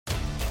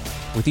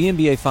With the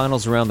NBA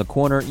Finals around the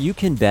corner, you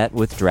can bet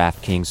with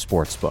DraftKings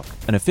Sportsbook,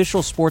 an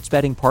official sports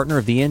betting partner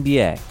of the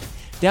NBA.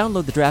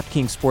 Download the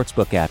DraftKings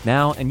Sportsbook app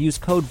now and use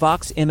code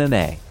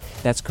VOXMMA.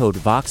 That's code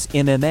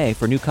VOXMMA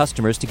for new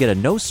customers to get a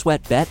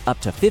no-sweat bet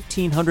up to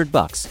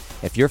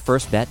 $1,500 if your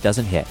first bet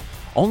doesn't hit.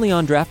 Only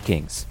on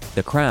DraftKings.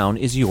 The crown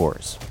is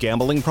yours.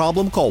 Gambling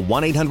problem? Call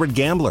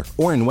 1-800-GAMBLER.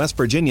 Or in West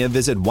Virginia,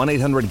 visit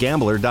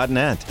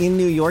 1-800-GAMBLER.net. In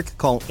New York,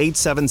 call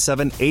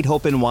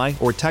 877-8-HOPE-NY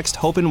or text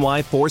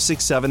HOPE-NY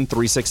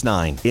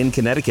 467-369. In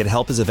Connecticut,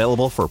 help is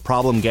available for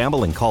problem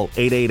gambling. Call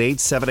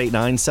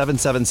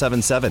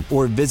 888-789-7777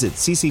 or visit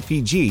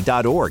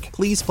ccpg.org.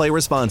 Please play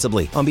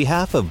responsibly. On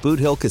behalf of Boot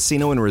Hill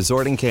Casino and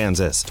Resort in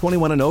Kansas,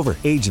 21 and over.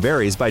 Age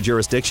varies by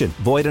jurisdiction.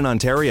 Void in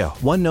Ontario.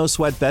 One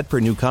no-sweat bet per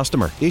new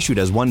customer. Issued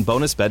as one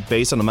bonus bet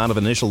based on amount of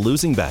initial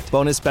losing bet.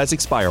 Bonus bets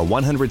expire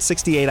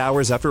 168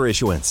 hours after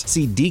issuance.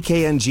 See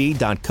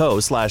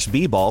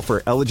dkng.co/bball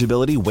for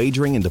eligibility,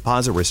 wagering, and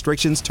deposit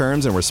restrictions,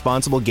 terms, and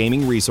responsible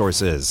gaming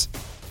resources.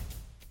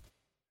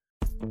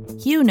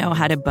 You know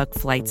how to book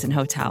flights and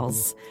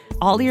hotels.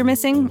 All you're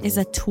missing is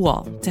a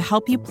tool to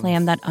help you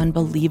plan that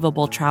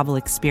unbelievable travel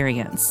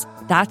experience.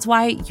 That's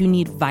why you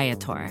need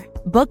Viator.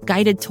 Book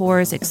guided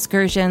tours,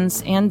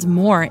 excursions, and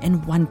more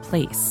in one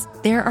place.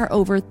 There are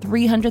over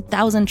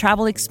 300,000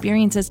 travel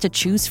experiences to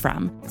choose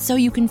from, so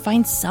you can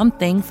find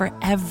something for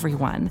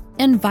everyone.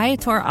 And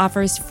Viator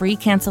offers free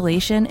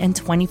cancellation and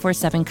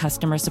 24/7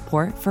 customer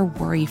support for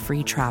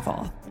worry-free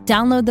travel.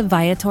 Download the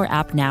Viator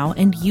app now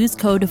and use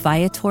code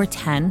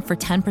Viator10 for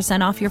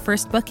 10% off your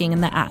first booking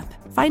in the app.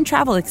 Find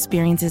travel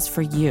experiences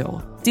for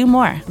you. Do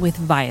more with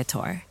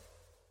Viator.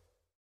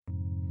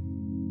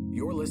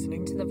 You're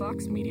listening to the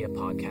Vox Media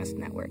Podcast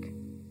Network.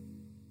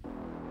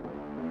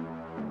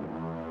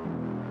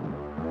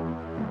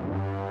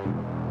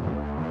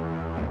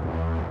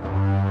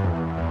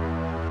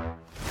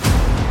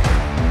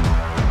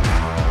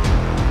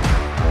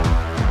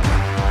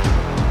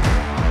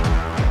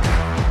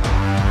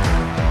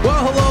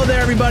 Well, hello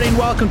there, everybody, and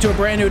welcome to a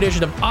brand new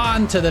edition of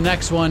On to the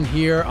Next One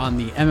here on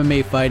the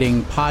MMA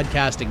Fighting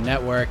Podcasting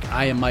Network.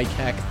 I am Mike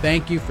Heck.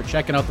 Thank you for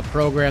checking out the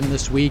program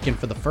this week, and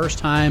for the first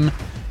time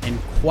in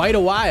quite a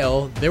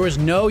while, there was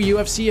no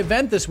UFC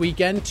event this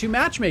weekend to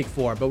matchmake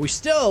for, but we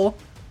still,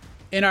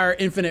 in our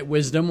infinite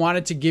wisdom,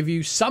 wanted to give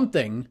you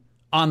something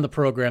on the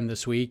program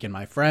this week, and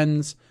my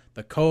friends,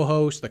 the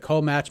co-host, the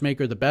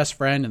co-matchmaker, the best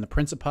friend, and the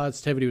Prince of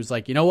Positivity was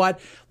like, you know what?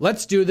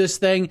 Let's do this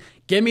thing.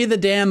 Give me the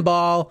damn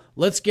ball.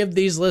 Let's give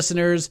these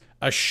listeners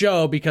a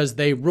show because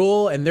they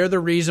rule, and they're the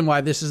reason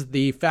why this is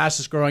the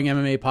fastest growing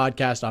MMA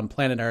podcast on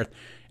planet Earth.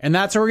 And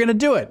that's how we're going to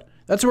do it.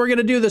 That's what we're going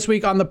to do this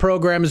week on the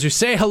program is we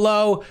say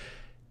hello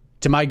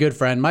to my good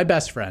friend, my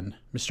best friend,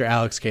 Mr.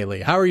 Alex K. Lee.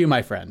 How are you,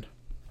 my friend?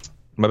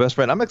 My best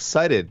friend, I'm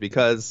excited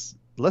because,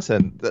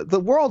 listen, the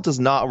world does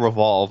not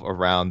revolve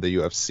around the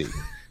UFC.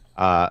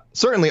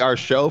 Certainly our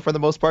show, for the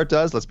most part,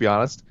 does. Let's be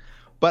honest.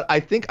 But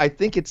I think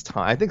it's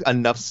time. I think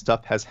enough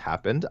stuff has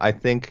happened. I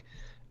think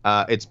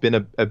it's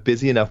been a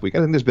busy enough week. I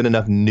think there's been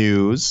enough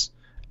news.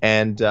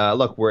 And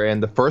look, we're in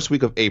the first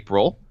week of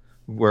April.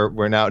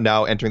 We're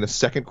now entering the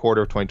second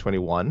quarter of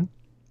 2021. I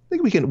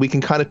think we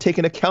can kind of take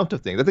an account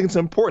of things. I think it's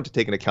important to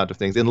take an account of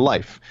things in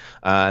life,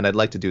 and I'd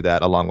like to do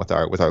that along with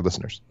our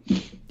listeners.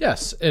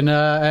 Yes, and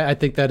I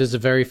think that is a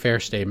very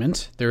fair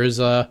statement. There is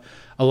a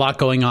lot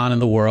going on in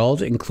the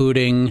world,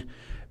 including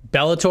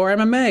Bellator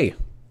MMA,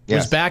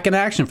 who's back in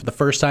action for the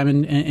first time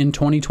in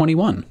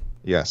 2021.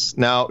 Yes.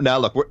 Now,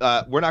 look,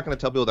 we're not going to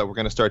tell people that we're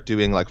going to start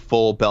doing like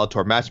full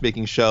Bellator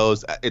matchmaking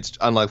shows. It's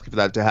unlikely for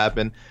that to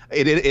happen.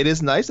 It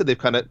is nice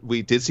that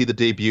we did see the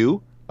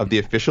debut of the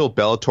official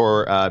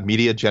Bellator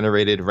media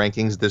generated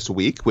rankings this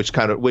week, which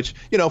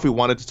if we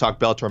wanted to talk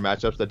Bellator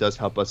matchups, that does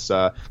help us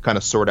kind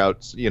of sort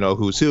out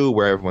who's who,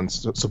 where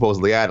everyone's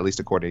supposedly at least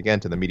according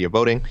again to the media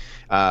voting.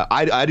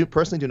 I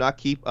personally do not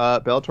keep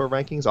Bellator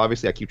rankings.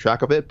 Obviously I keep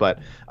track of it, but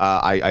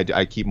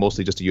I keep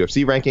mostly just the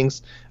UFC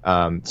rankings.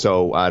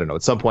 So I don't know,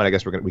 at some point I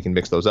guess we can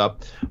mix those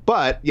up.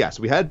 But yes,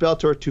 we had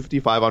Bellator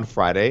 255 on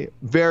Friday.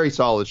 Very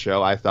solid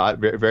show, I thought.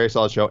 Very, very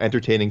solid show,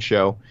 entertaining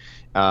show.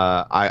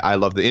 I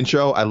loved the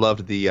intro. I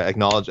loved the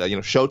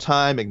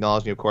Showtime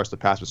acknowledging, of course, the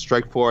past with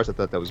Strikeforce. I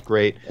thought that was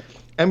great,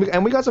 and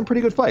we got some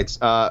pretty good fights.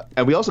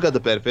 And we also got the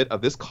benefit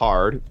of this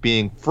card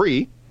being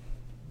free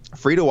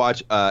to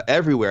watch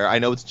everywhere. I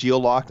know it's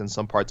geo-locked in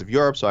some parts of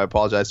Europe, so I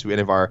apologize to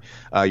any of our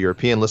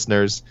European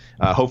listeners.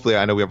 Hopefully,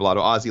 I know we have a lot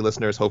of Aussie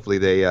listeners. Hopefully,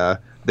 they're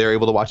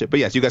able to watch it. But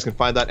yes, you guys can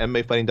find that at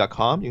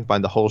MMAfighting.com. You can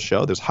find the whole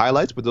show. There's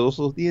highlights, but there's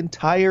also the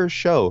entire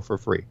show for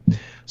free.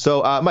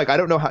 So, Mike, I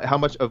don't know how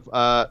much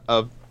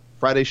of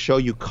Friday's show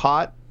you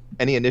caught.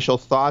 Any initial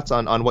thoughts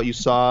on what you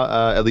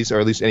saw, at least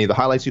any of the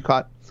highlights you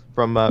caught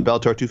from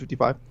Bellator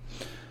 255?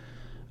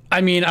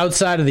 I mean,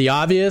 outside of the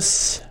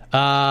obvious,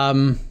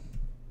 Usman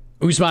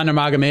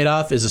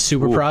Nurmagomedov is a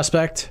super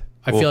prospect.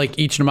 I feel like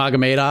each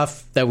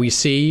Nurmagomedov that we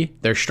see,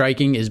 their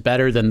striking is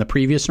better than the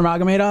previous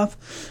Nurmagomedov.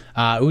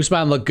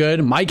 Usman looked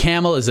good. Mike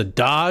Hamill is a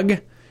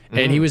dog.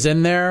 And he was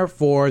in there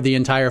for the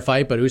entire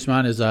fight, but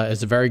Usman is a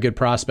very good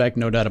prospect,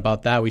 no doubt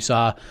about that. We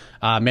saw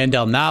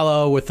Mandel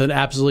Nalo with an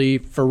absolutely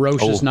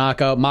ferocious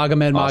knockout.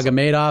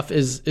 Magomedov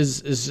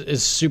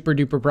is super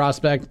duper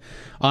prospect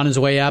on his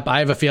way up. I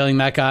have a feeling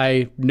that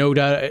guy, no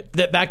doubt,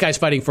 that guy's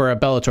fighting for a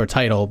Bellator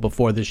title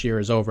before this year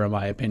is over, in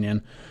my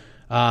opinion.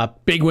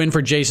 Big win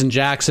for Jason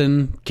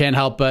Jackson. Can't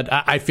help but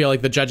I feel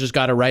like the judges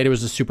got it right. It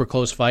was a super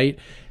close fight.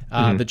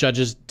 The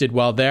judges did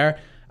well there.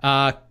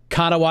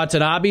 Kana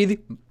Watanabe,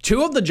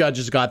 two of the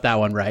judges got that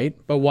one right,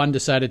 but one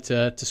decided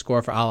to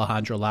score for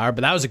Alejandro Lara.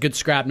 But that was a good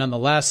scrap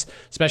nonetheless,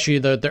 especially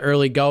the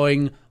early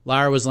going.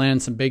 Lara was landing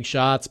some big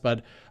shots,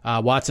 but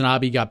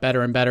Watanabe got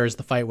better and better as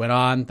the fight went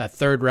on. That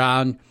third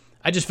round,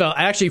 I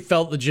actually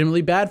felt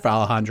legitimately bad for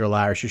Alejandro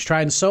Lara. She was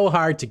trying so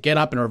hard to get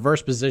up in a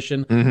reverse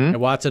position, and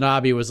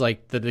Watanabe was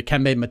like the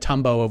Dikembe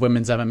Mutombo of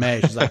women's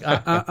MMA. She's like,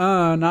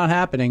 not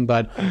happening,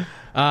 but...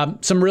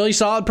 some really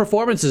solid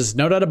performances,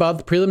 no doubt about it.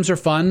 The prelims are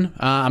fun.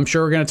 I'm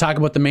sure we're going to talk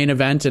about the main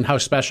event and how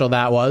special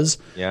that was.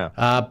 Yeah.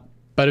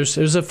 But it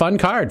was a fun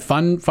card,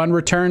 fun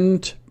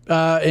returned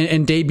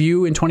and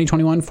debut in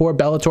 2021 for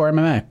Bellator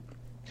MMA.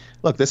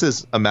 Look, this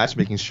is a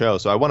matchmaking show,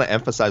 so I want to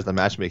emphasize the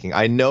matchmaking.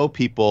 I know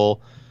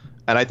people,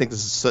 and I think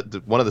this is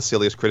one of the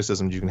silliest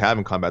criticisms you can have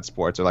in combat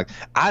sports, are like,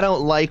 I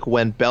don't like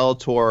when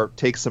Bellator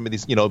takes some of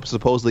these,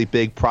 supposedly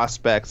big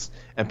prospects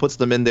and puts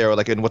them in there,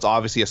 like in what's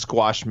obviously a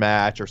squash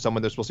match or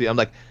someone they're supposed to be. I'm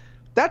like,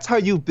 that's how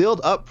you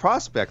build up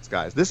prospects,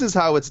 guys. This is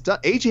how it's done.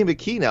 AJ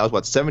McKee now is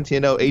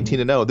 17-0,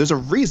 18-0. There's a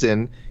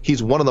reason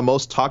he's one of the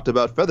most talked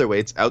about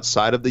featherweights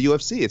outside of the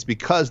UFC. It's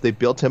because they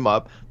built him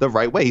up the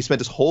right way. He spent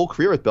his whole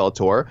career with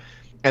Bellator,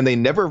 and they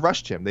never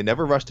rushed him. They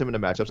never rushed him into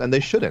matchups, and they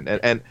shouldn't.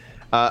 And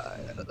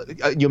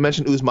you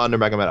mentioned Usman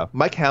Nurmagomedov.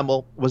 Mike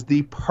Hamill was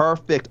the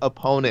perfect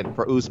opponent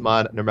for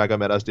Usman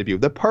Nurmagomedov's debut.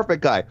 The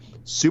perfect guy.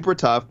 Super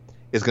tough.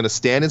 Is going to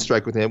stand and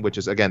strike with him, which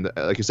is, again,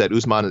 like you said,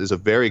 Usman is a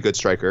very good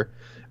striker.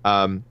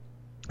 And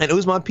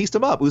Usman pieced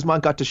him up. Usman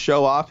got to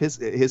show off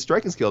his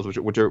striking skills,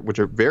 which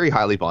are very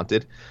highly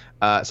vaunted.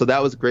 So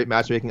that was great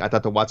matchmaking. I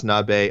thought the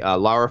Watanabe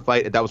Lara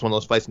fight, that was one of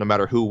those fights. No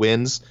matter who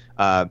wins,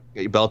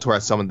 Bellator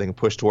has someone they can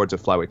push towards a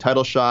flyweight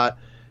title shot.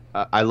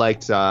 I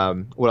liked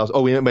what else?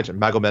 Oh, we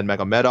mentioned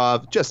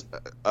Magomedov, just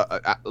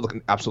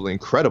looking absolutely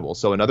incredible.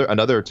 So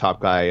another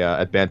top guy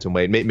at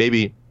bantamweight,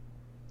 maybe.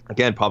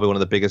 Again, probably one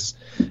of the biggest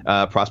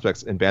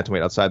prospects in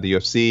bantamweight outside the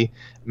UFC.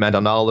 Mandel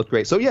Nalo looked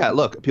great. So, yeah,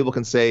 look, people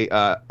can say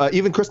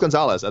even Chris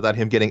Gonzalez, I thought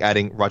him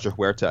adding Roger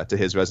Huerta to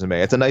his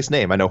resume. It's a nice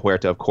name. I know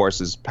Huerta, of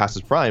course, is past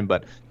his prime,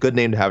 but good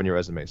name to have in your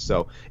resume.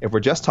 So if we're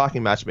just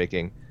talking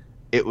matchmaking,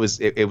 it was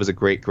a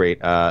great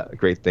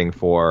thing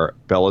for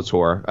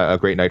Bellator, a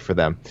great night for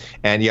them.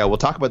 And, yeah, we'll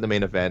talk about the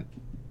main event.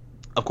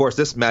 Of course,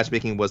 this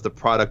matchmaking was the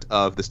product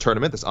of this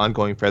tournament, this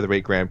ongoing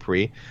Featherweight Grand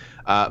Prix.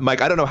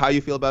 Mike, I don't know how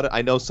you feel about it.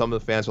 I know some of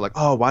the fans are like,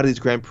 oh, why do these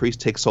Grand Prix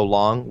take so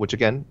long? Which,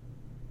 again,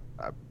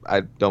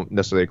 I don't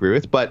necessarily agree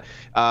with. But,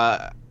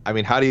 I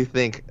mean, how do you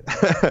think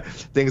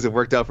things have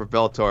worked out for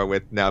Bellator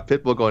with now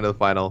Pitbull going to the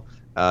final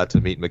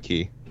to meet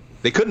McKee?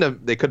 They couldn't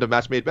have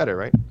match made better,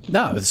 right?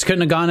 No, this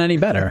couldn't have gone any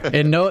better.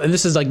 And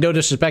this is like no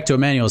disrespect to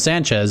Emmanuel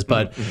Sanchez,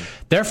 but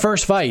their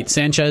first fight,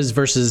 Sanchez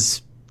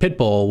versus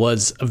Pitbull,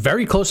 was a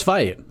very close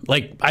fight.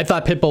 Like, I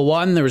thought Pitbull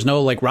won. There was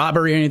no like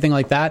robbery or anything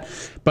like that.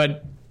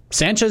 But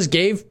Sanchez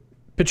gave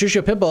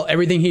Patricio Pitbull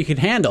everything he could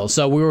handle.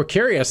 So we were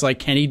curious, like,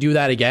 can he do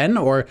that again?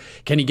 Or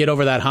can he get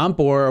over that hump?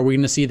 Or are we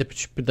going to see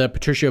the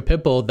Patricio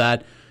Pitbull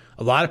that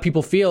a lot of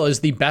people feel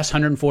is the best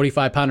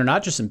 145-pounder,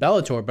 not just in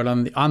Bellator, but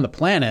on the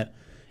planet?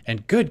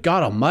 And good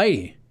God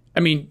almighty. I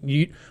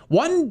mean,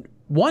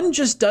 one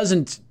just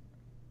doesn't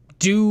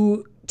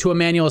do to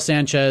Emmanuel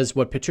Sanchez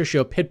what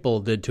Patricio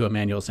Pitbull did to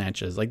Emmanuel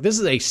Sanchez. Like, this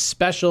is a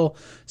special,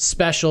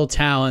 special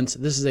talent.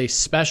 This is a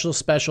special,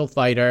 special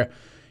fighter.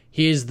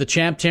 He is the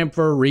champ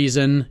for a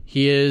reason.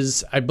 He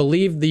is, I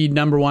believe, the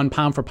number one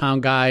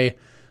pound-for-pound guy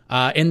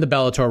in the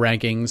Bellator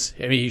rankings.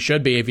 I mean, he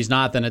should be. If he's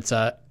not, then it's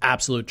an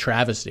absolute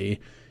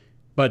travesty.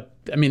 But,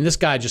 I mean, this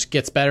guy just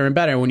gets better and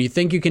better. When you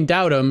think you can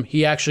doubt him,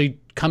 he actually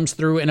comes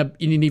through in an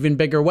even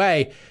bigger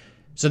way.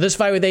 So this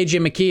fight with AJ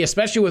McKee,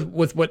 especially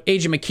with what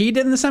AJ McKee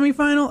did in the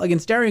semifinal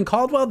against Darian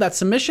Caldwell, that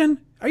submission,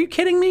 are you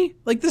kidding me?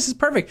 Like, this is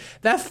perfect.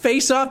 That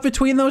face-off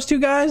between those two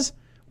guys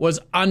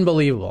was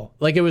unbelievable.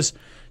 Like, it was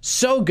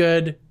so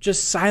good,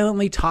 just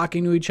silently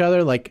talking to each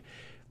other, like,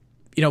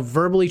 you know,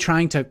 verbally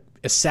trying to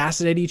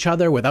assassinate each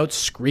other without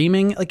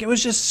screaming. Like, it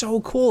was just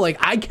so cool. Like,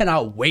 I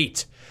cannot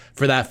wait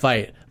for that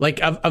fight. Like,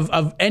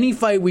 of any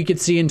fight we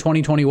could see in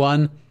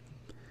 2021,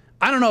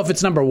 I don't know if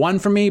it's number one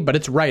for me, but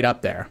it's right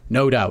up there,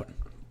 no doubt.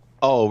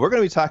 Oh, we're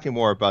going to be talking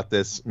more about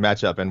this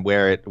matchup and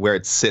where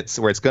it sits,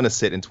 where it's going to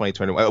sit in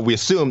 2021. We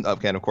assume,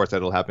 again, of course, that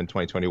it'll happen in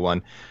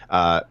 2021.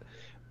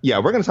 Yeah,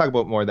 we're going to talk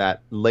about more of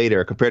that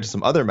later compared to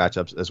some other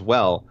matchups as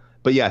well.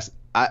 But yes,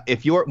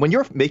 when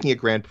you're making a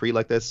Grand Prix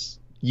like this,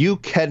 you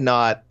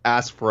cannot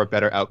ask for a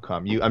better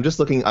outcome. I'm just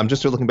looking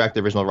back at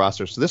the original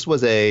roster. So this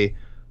was a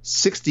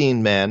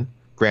 16-man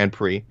Grand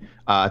Prix.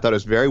 I thought it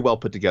was very well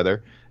put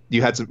together.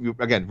 You had some,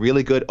 again,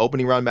 really good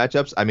opening round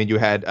matchups. I mean, you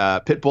had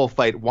Pitbull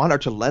fight Juan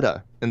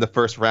Archuleta in the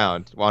first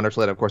round. Juan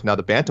Archuleta, of course, now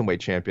the bantamweight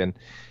champion.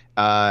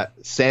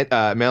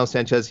 Manuel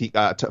Sanchez,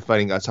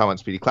 fighting Taiwan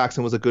Speedy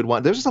Claxton was a good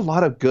one. There's just a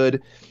lot of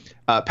good.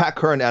 Pat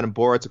Curran, Adam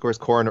Boritz, of course,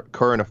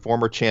 Curran, a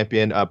former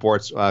champion,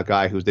 Boritz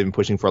guy who's they've been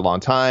pushing for a long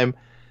time.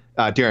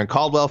 Darren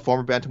Caldwell,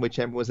 former bantamweight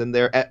champion, was in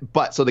there.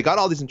 But so they got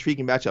all these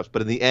intriguing matchups.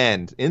 But in the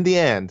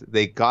end,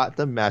 they got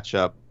the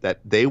matchup that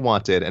they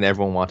wanted and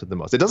everyone wanted the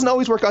most. It doesn't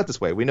always work out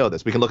this way. We know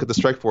this. We can look at the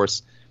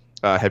Strikeforce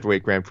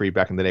heavyweight Grand Prix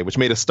back in the day, which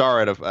made a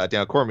star out of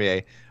Daniel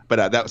Cormier.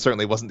 But that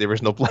certainly wasn't the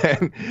original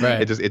plan.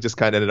 Right. It just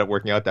kind of ended up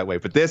working out that way.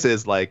 But this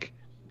is like,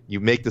 you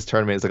make this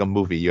tournament, it's like a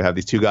movie. You have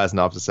these two guys on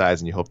opposite sides,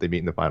 and you hope they meet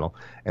in the final,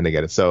 and they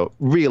get it. So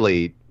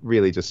really,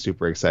 really just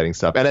super exciting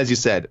stuff. And as you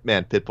said,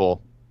 man, Pitbull,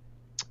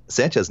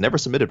 Sanchez never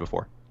submitted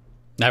before.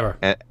 Never.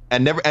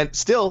 And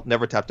still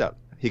never tapped out.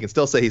 He can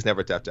still say he's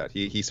never tapped out.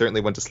 He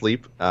certainly went to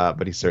sleep,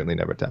 but he certainly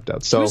never tapped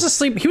out. So he was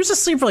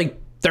asleep for like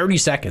 30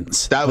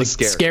 seconds. That was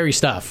scary. Scary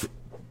stuff.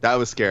 That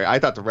was scary. I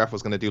thought the ref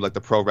was going to do like the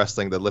pro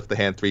wrestling, the lift the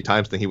hand 3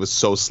 times thing. He was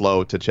so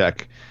slow to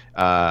check.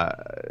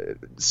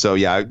 So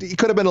yeah, he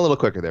could have been a little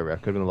quicker there,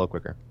 ref. Could have been a little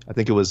quicker. I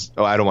think it was.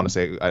 Oh, I don't want to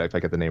say if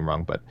I get the name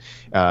wrong, but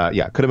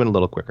yeah, could have been a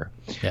little quicker.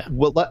 Yeah.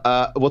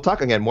 We'll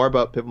talk again more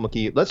about Pitbull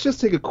McKee. Let's just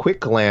take a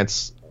quick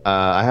glance.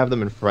 I have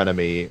them in front of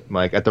me,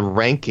 Mike, at the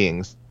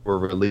rankings were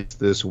released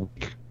this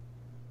week.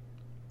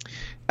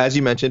 As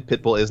you mentioned,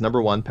 Pitbull is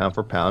number 1 pound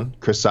for pound.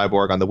 Chris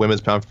Cyborg on the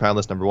women's pound for pound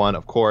list, number 1,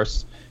 of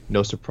course.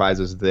 No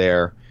surprises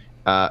there.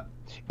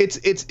 It's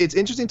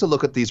interesting to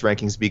look at these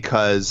rankings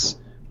because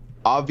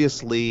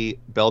obviously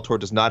Bellator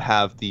does not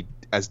have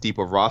as deep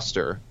a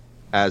roster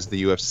as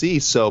the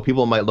UFC, so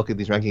people might look at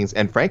these rankings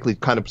and frankly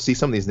kind of see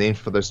some of these names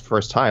for the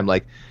first time.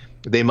 Like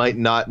they might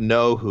not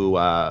know who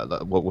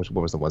what was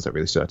the ones that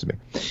really stood out to me.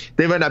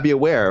 They might not be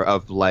aware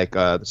of like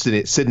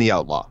Sydney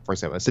Outlaw, for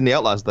example. Sydney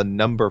Outlaw is the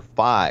number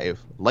 5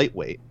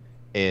 lightweight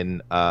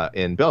in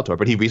Bellator,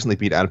 but he recently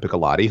beat Adam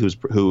Piccolotti,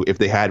 who if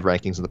they had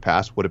rankings in the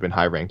past would have been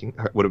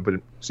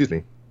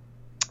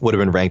would have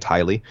been ranked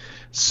highly.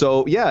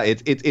 So yeah,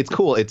 it's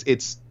cool.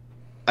 It's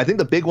I think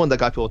the big one that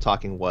got people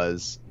talking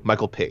was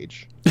Michael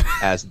Page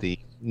as the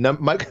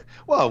Mike.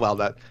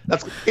 Well,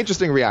 that's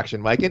interesting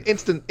reaction, Mike. An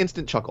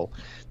instant chuckle.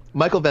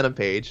 Michael Venom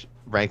Page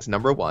ranks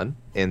number 1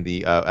 in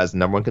the as the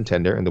number 1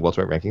 contender in the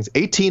welterweight rankings.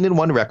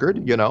 18-1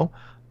 record,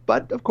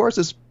 but of course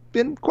there's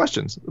been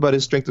questions about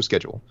his strength of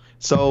schedule.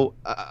 So,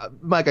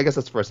 Mike, I guess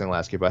that's the first thing I'll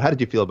ask you about. How did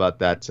you feel about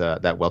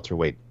that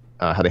welterweight?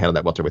 How they handled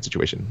that welterweight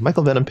situation?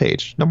 Michael Venom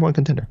Page, number 1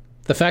 contender.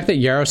 The fact that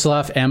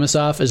Yaroslav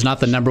Amosov is not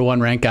the number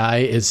 1 ranked guy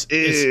is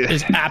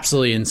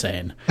absolutely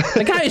insane.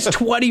 The guy is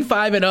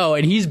 25-0,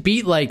 and he's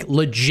beat like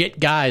legit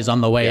guys on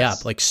the way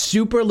up, like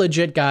super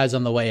legit guys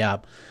on the way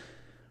up.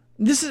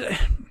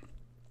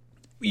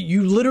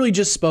 You literally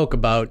just spoke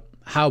about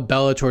how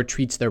Bellator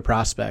treats their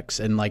prospects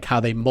and like how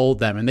they mold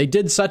them, and they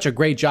did such a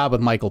great job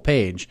with Michael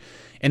Page,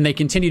 and they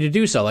continue to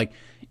do so. Like,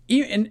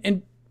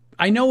 and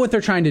I know what they're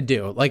trying to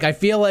do. Like, I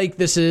feel like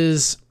this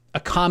is a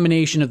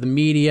combination of the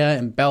media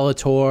and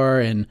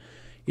Bellator and,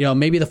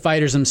 maybe the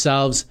fighters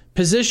themselves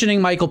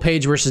positioning Michael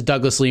Page versus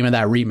Douglas Lima,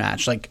 that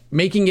rematch, like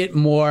making it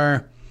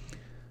more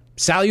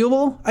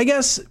salable, I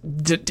guess,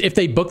 if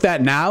they book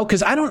that now.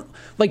 Because I don't,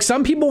 like,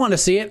 some people want to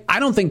see it. I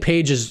don't think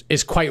Page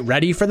is quite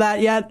ready for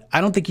that yet.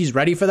 I don't think he's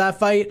ready for that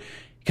fight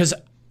because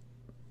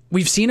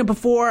we've seen it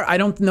before. I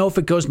don't know if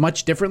it goes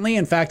much differently.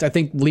 In fact, I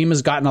think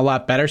Lima's gotten a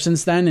lot better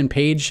since then, and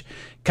Page,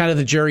 kind of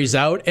the jury's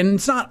out. And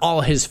it's not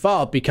all his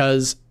fault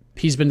because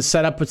he's been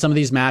set up with some of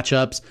these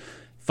matchups.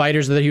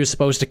 Fighters that he was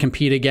supposed to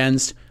compete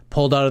against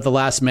pulled out at the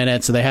last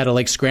minute, so they had to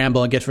like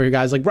scramble and get for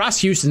guys. Like Ross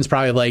Houston's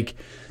probably like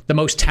the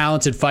most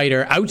talented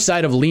fighter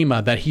outside of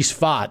Lima that he's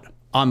fought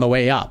on the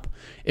way up.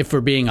 If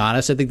we're being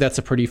honest, I think that's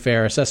a pretty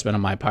fair assessment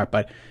on my part.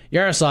 But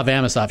Yaroslav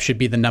Amosov should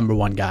be the number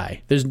 1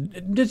 guy.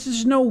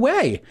 There's no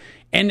way.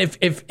 And if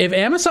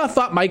Amosov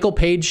fought Michael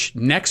Page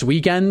next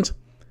weekend,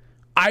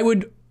 I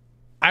would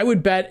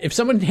bet if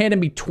someone handed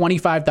me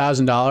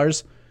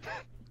 $25,000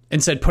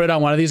 and said put it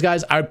on one of these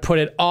guys, I would put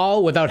it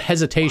all without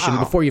hesitation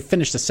before you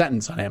finish the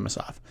sentence on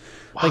Amosov.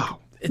 Wow.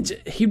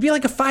 Like he'd be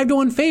like a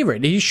 5-1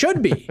 favorite. He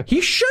should be.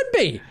 He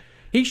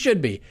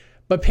should be.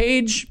 But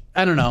Page,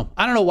 I don't know.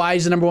 I don't know why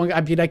he's the number 1 guy.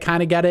 I mean, I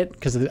kind of get it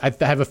because I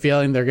have a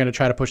feeling they're going to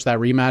try to push that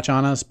rematch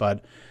on us.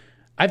 But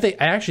I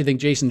actually think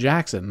Jason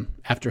Jackson,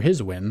 after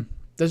his win,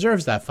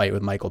 deserves that fight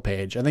with Michael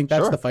Page. I think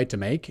that's the fight to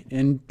make,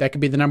 and that could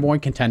be the number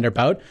 1 contender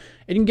bout.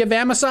 And you can give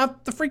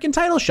Amosov the freaking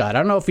title shot. I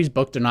don't know if he's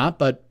booked or not,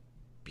 but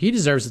he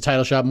deserves the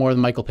title shot more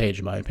than Michael Page,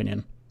 in my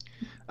opinion.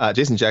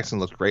 Jason Jackson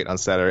looked great on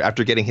Saturday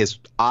after getting his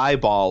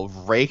eyeball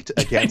raked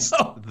against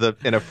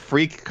in a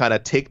freak kind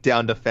of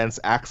takedown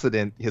defense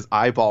accident. His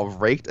eyeball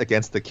raked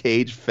against the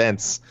cage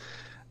fence,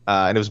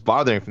 and it was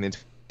bothering him from the end.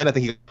 And I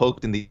think he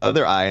poked in the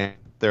other eye.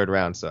 3rd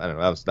round, so I don't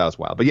know. That was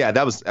wild, but yeah,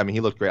 he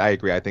looked great. I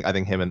agree. I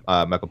think him and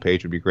Michael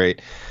Page would be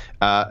great.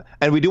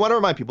 And we do want to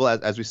remind people,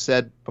 as we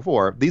said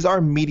before, these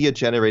are media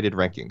generated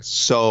rankings.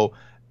 So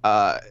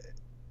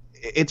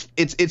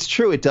it's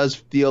true. It does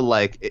feel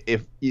like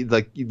if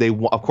they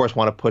of course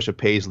want to push a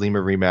Page Lima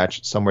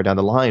rematch somewhere down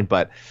the line,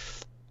 but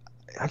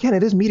again,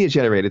 it is media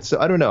generated, so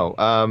I don't know.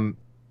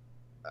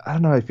 I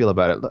don't know how I feel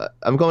about it.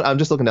 I'm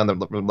just looking down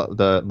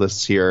the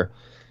lists here.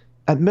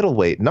 At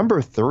middleweight,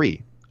 number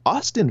 3,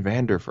 Austin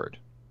Vanderford.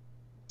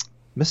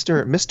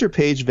 Mr.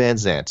 Paige Van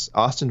Zant.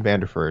 Austin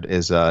Vanderford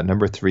is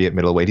number 3 at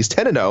middleweight. He's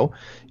 10-0. You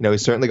know,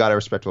 he's certainly got a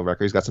respectable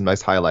record. He's got some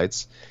nice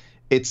highlights.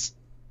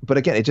 But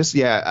again, it just,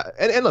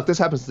 and look, this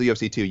happens to the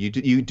UFC too.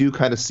 You do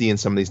kind of see in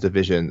some of these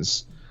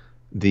divisions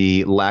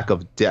the lack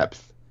of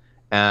depth.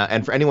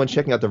 And for anyone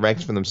checking out the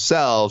rankings for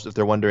themselves, if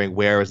they're wondering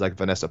where is like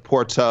Vanessa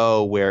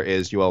Porto, where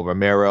is Yoel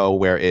Romero,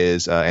 where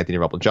is Anthony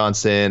Rumble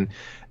Johnson,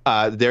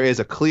 there is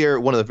a clear,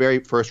 one of the very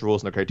first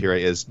rules in the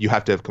criteria is you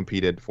have to have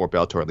competed for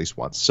Bellator at least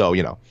once. So,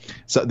 you know,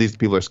 so these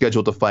people are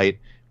scheduled to fight,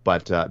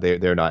 but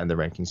they're not in the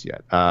rankings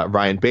yet.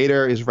 Ryan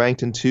Bader is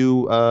ranked in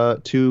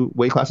two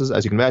weight classes.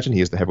 As you can imagine,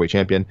 he is the heavyweight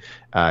champion,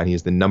 and he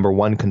is the number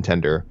 1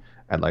 contender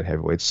at light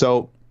heavyweight.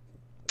 So,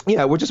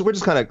 yeah, we're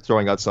just kind of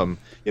throwing out some,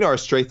 you know, our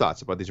stray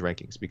thoughts about these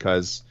rankings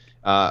because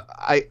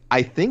I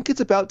think it's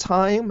about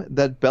time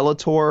that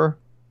Bellator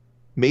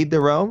made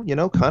their own, you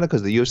know, kind of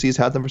because the UFC's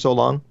had them for so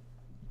long.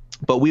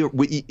 But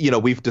we you know,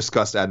 we've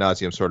discussed ad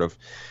nauseum sort of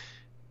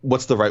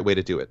what's the right way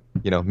to do it.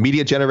 You know,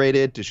 media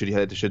generated. Should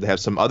they have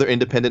some other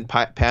independent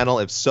panel?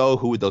 If so,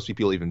 who would those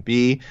people even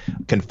be?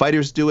 Can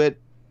fighters do it?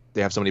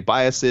 They have so many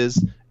biases.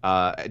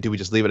 Do we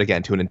just leave it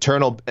again to an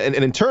internal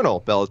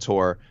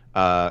Bellator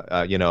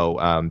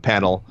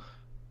panel?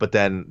 But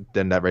then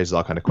that raises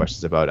all kind of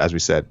questions about, as we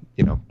said,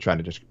 you know, trying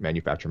to just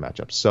manufacture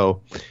matchups.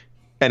 So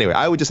anyway,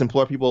 I would just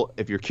implore people,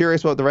 if you're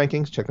curious about the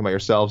rankings, check them out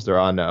yourselves. They're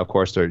on, of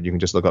course, you can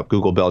just look up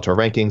Google Bellator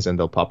rankings, and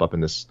they'll pop up in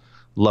this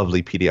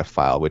lovely PDF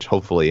file, which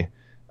hopefully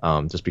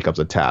just becomes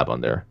a tab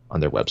on their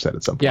website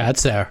at some point. Yeah,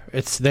 it's there.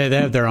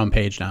 They have their own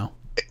page now.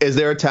 Is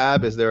there a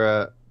tab? Is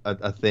there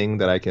a thing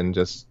that I can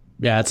just?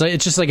 Yeah,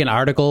 it's just like an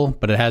article,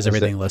 but it has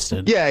everything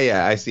listed.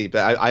 Yeah, I see.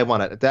 But I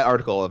want that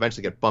article will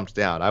eventually get bumped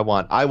down. I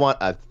want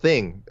a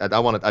thing. I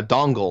want a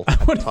dongle at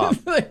the top.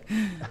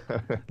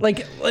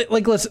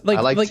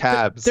 I like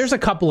tabs. There's a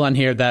couple on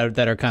here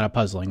that are kind of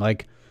puzzling.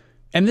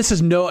 And this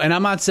is and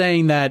I'm not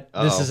saying that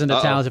this isn't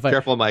a talented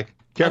fighter.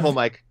 Careful,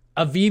 Mike.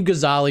 Aviv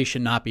Ghazali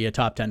should not be a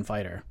top 10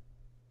 fighter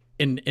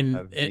at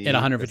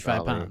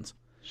 155 pounds.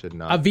 Should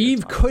not.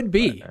 Aviv could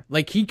be.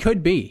 He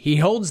could be. He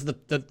holds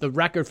the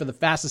record for the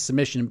fastest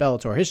submission in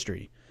Bellator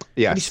history.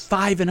 Yes. But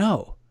he's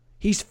 5-0.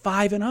 He's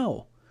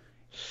 5-0.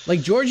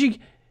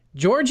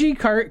 Georgi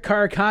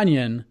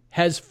Karakhanyan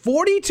has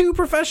 42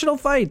 professional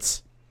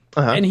fights.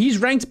 And he's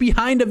ranked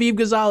behind Aviv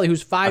Ghazali,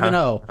 who's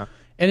 5-0.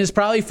 And has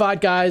probably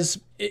fought guys,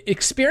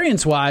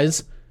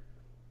 experience-wise,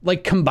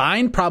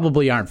 combined,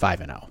 probably aren't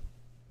 5-0.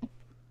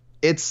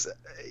 It's...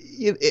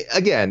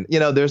 Again, you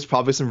know, there's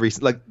probably some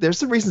there's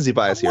some recency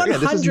bias here.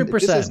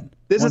 100%.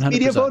 This is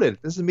media voted.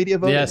 This is media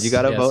voted. Yes, you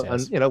got to vote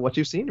yes. on, you know, what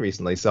you've seen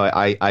recently. So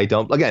I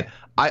don't. Again,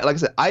 like I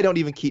said, I don't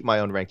even keep my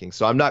own rankings.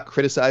 So I'm not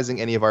criticizing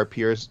any of our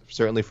peers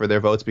certainly for their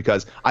votes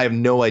because I have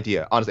no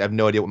idea. Honestly, I have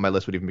no idea what my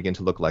list would even begin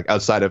to look like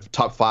outside of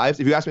top 5s.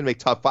 If you asked me to make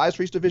top 5s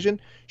for each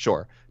division,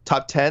 sure.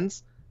 Top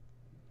 10s.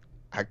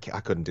 I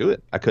couldn't do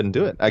it.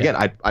 Again,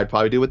 I'd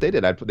probably do what they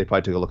did. They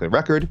probably took a look at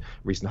record,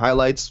 recent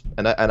highlights,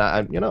 and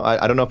I you know,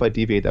 I don't know if I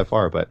deviate that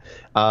far, but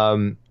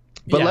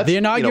the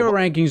inaugural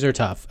rankings are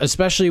tough,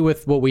 especially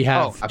with what we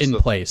have in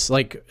place.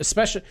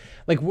 Especially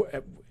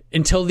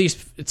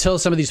until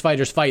some of these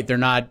fighters fight, they're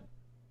not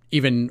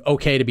even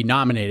okay to be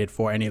nominated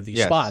for any of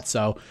these spots.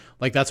 So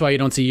that's why you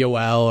don't see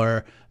Yoel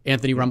or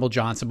Anthony Rumble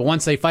Johnson. But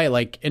once they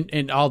fight,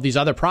 in all these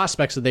other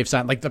prospects that they've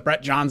signed, like the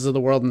Brett Johns of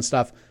the world and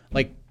stuff,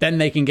 then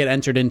they can get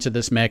entered into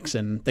this mix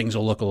and things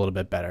will look a little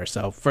bit better.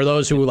 So for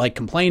those who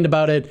complained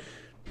about it,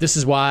 this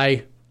is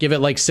why. Give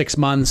it 6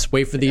 months,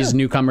 wait for these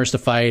newcomers to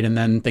fight, and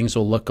then things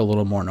will look a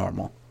little more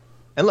normal.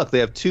 And look, they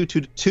have two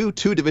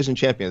division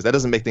champions. That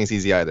doesn't make things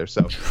easy either.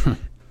 So,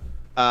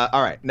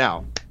 all right,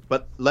 now,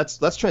 but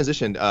let's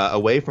transition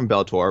away from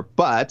Bellator.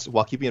 But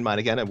while keeping in mind,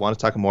 again, I want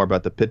to talk more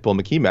about the Pitbull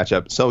McKee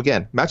matchup. So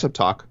again, matchup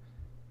talk.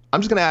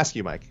 I'm just going to ask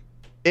you, Mike,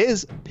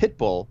 is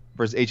Pitbull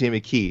versus AJ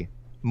McKee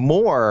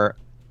more?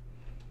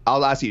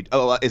 I'll ask you.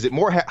 Is it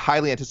more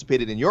highly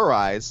anticipated in your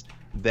eyes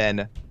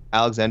than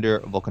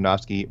Alexander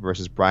Volkanovski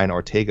versus Brian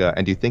Ortega,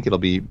 and do you think it'll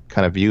be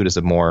kind of viewed as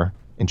a more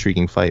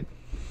intriguing fight?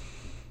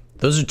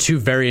 Those are two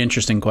very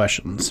interesting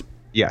questions.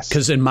 Yes.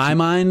 Because in my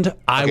mind,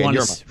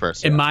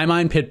 in my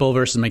mind, Pitbull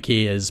versus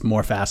McKee is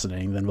more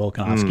fascinating than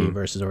Volkanovski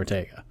versus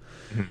Ortega.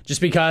 Mm-hmm. Just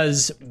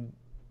because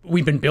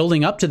we've been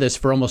building up to this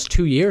for almost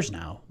 2 years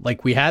now.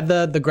 We had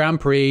the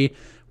Grand Prix,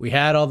 we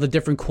had all the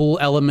different cool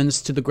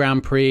elements to the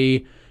Grand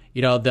Prix,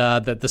 you know,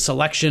 the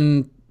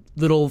selection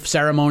little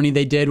ceremony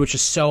they did, which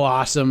is so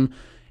awesome.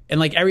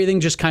 And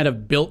everything just kind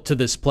of built to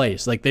this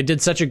place. They did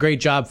such a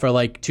great job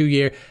for 2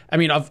 years. I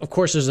mean, of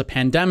course, there's a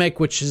pandemic,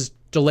 which has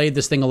delayed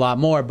this thing a lot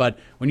more. But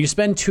when you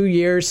spend 2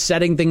 years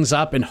setting things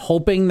up and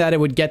hoping that it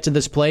would get to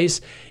this place,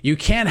 you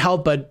can't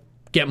help but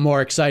get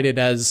more excited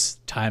as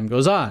time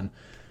goes on.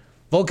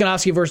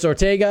 Volkanovski versus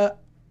Ortega,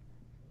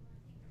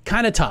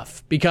 kind of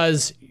tough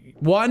because,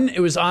 one, it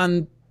was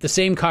on the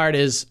same card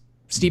as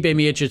Stipe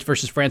Miocic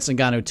versus Francis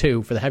Ngannou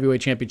 2 for the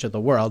heavyweight championship of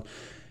the world.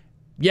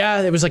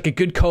 Yeah, it was like a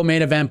good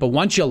co-main event, but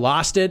once you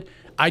lost it,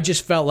 I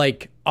just felt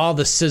like all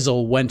the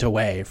sizzle went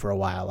away for a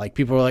while. Like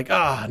people were like,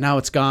 now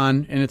it's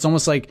gone. And it's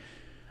almost like,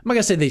 I'm not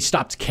going to say they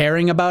stopped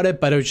caring about it,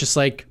 but it was just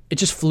like, it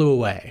just flew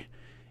away.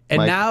 And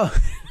Mike, now...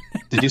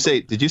 Did you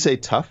say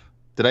tough?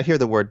 Did I hear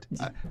the word?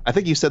 I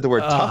think you said the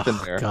word tough in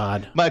there.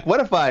 God. Mike, what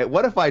if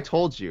I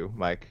told you,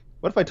 Mike?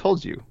 What if I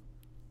told you?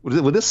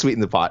 Would this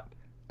sweeten the pot?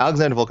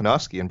 Alexander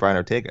Volkanovski and Brian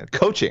Ortega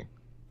coaching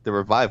the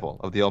revival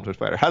of the Ultimate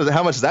Fighter.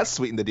 How much does that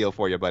sweeten the deal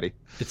for you, buddy?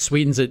 It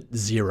sweetens it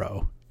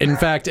 0. In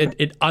fact,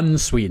 it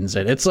unsweetens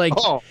it.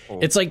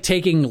 It's like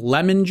taking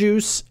lemon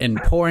juice and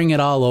pouring it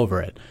all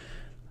over it.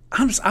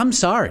 I'm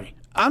sorry.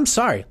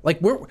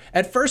 Like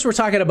at first we're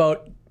talking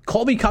about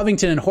Colby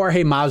Covington and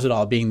Jorge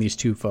Masvidal being these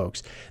two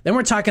folks. Then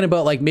we're talking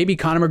about like maybe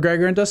Conor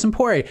McGregor and Dustin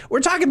Poirier. We're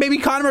talking maybe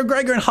Conor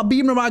McGregor and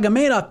Khabib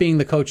Nurmagomedov being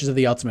the coaches of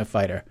the Ultimate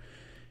Fighter.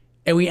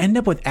 And we end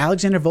up with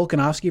Alexander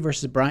Volkanovski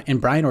versus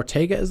Brian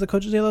Ortega as the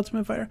coaches of the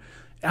Ultimate Fighter.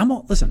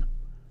 Listen,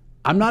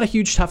 I'm not a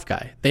huge tough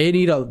guy.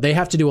 They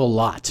have to do a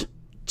lot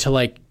to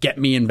like get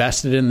me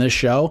invested in this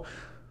show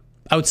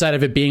outside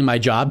of it being my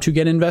job to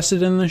get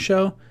invested in this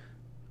show.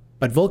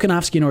 But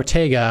Volkanovski and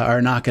Ortega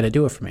are not going to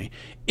do it for me.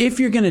 If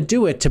you're going to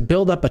do it to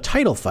build up a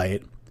title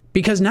fight,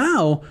 because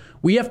now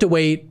we have to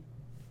wait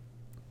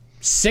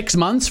 6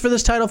 months for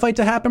this title fight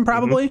to happen,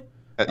 probably.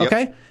 Mm-hmm.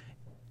 Okay. Yep.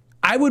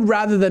 I would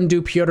rather them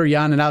do Petr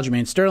Yan and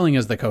Aljamain Sterling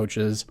as the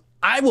coaches.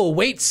 I will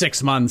wait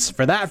 6 months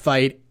for that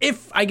fight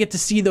if I get to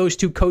see those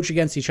two coach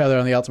against each other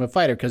on the Ultimate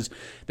Fighter, because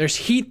there's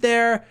heat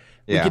there.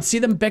 We could see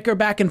them bicker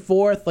back and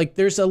forth. Like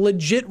there's a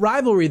legit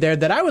rivalry there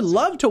that I would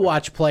love to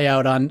watch play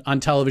out on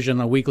television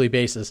on a weekly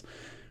basis.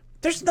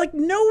 There's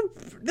no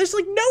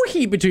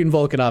heat between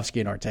Volkanovski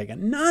and Ortega.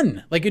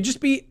 None. Like it'd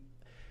just be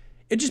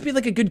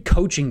like a good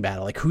coaching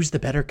battle. Like who's the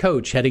better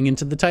coach heading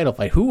into the title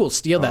fight? Who will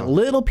steal that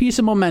little piece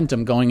of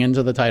momentum going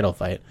into the title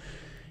fight?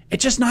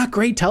 It's just not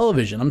great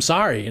television. I'm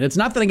sorry. And it's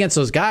nothing against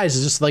those guys.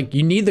 It's just like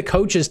you need the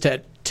coaches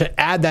to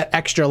add that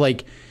extra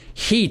like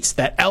heat,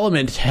 that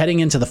element heading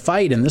into the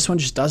fight, and this one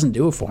just doesn't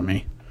do it for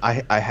me.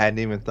 I hadn't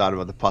even thought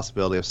about the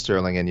possibility of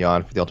Sterling and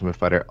Yan for the Ultimate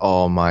Fighter.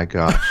 Oh my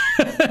gosh.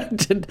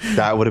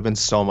 That would have been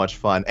so much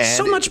fun. And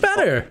so much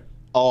better.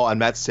 And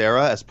Matt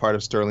Serra as part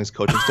of Sterling's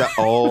coaching staff.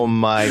 Oh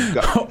my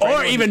god.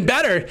 Or even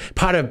better,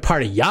 part of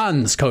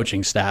Jan's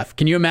coaching staff.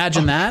 Can you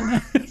imagine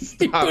that?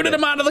 He booted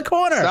him out of the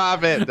corner.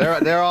 Stop it.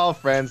 They're all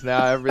friends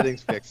now.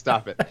 Everything's fixed.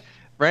 Stop it.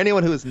 For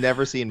anyone who has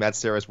never seen Matt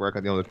Serra's work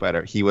on The Ultimate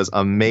Fighter, he was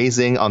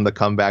amazing on the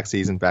comeback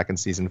season back in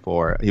season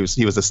 4. He was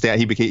a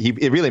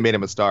it really made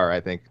him a star.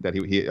 I think that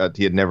he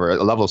had never,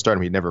 a level of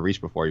stardom he'd never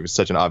reached before. He was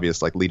such an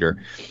obvious like leader.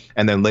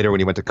 And then later when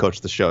he went to coach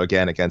the show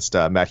again against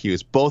Matt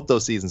Hughes, both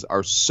those seasons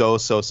are so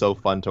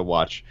fun to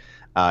watch.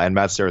 And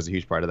Matt Serra is a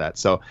huge part of that.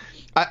 So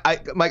Mike,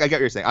 I get what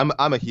you're saying.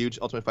 I'm a huge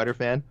Ultimate Fighter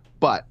fan,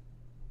 but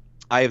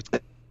I have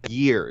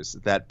years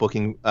that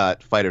booking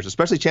fighters,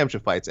 especially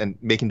championship fights, and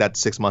making that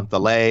 6-month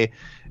delay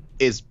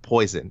is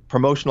poison,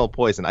 promotional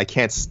poison. I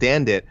can't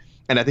stand it.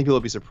 And I think people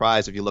will be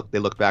surprised if they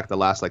look back the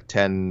last like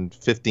 10,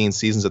 15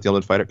 seasons of The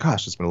Ultimate Fighter.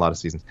 Gosh, it's been a lot of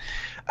seasons.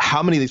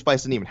 How many of these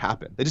fights didn't even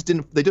happen?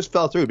 They just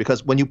fell through,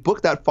 because when you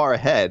book that far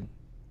ahead,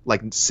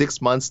 like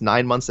 6 months,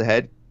 9 months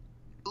ahead,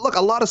 look,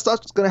 a lot of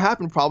stuff's going to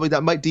happen probably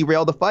that might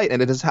derail the fight.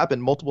 And it has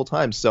happened multiple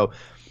times. So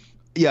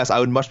yes, I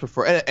would much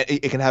prefer, and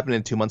it can happen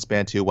in a 2-month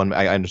span too.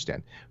 I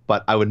understand,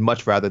 but I would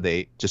much rather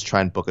they just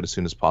try and book it as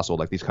soon as possible.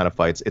 Like these kind of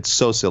fights, it's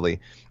so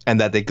silly, and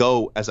that they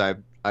go, as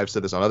I've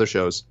said this on other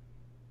shows,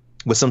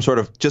 with some sort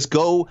of just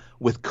go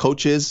with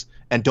coaches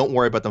and don't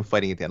worry about them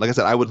fighting at the end. Like I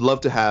said, I would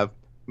love to have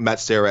Matt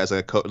Serra as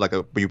a coach,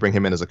 you bring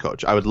him in as a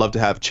coach. I would love to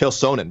have Chael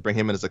Sonnen, bring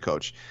him in as a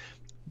coach.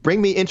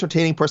 Bring me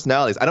entertaining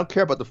personalities. I don't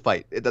care about the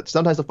fight.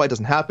 Sometimes the fight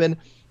doesn't happen,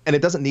 and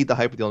it doesn't need the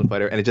hype of The Ultimate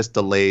Fighter, and it just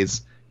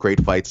delays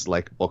great fights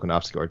like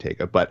Volkanovski or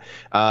Ortega. But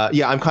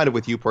I'm kind of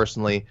with you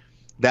personally.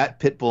 That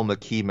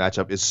Pitbull-McKee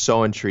matchup is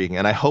so intriguing,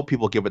 and I hope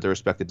people give it the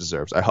respect it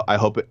deserves. I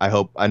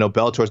know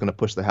Bellator is going to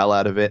push the hell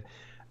out of it,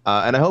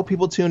 and I hope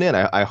people tune in.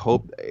 I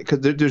hope, because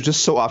there's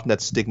just so often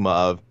that stigma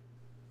of,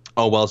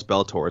 oh well, it's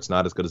Bellator, it's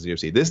not as good as the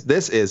UFC.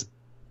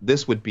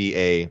 This would be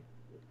a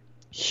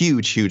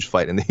huge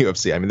fight in the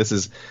UFC. I mean, this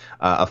is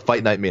a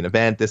fight night main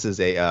event. This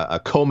is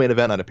a co-main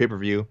event on a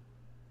pay-per-view.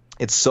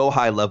 It's so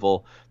high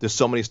level. There's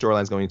so many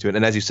storylines going into it.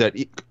 And as you said,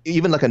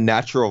 even like a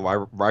natural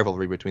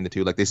rivalry between the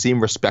two, like they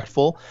seem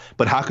respectful,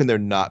 but how can there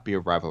not be a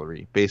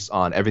rivalry based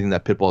on everything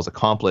that Pitbull has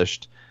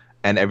accomplished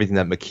and everything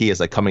that McKee is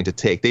like coming to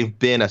take? They've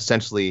been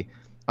essentially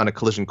on a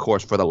collision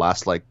course for the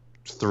last like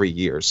 3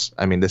 years.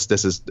 I mean, this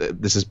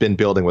has been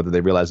building whether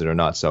they realize it or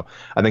not. So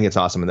I think it's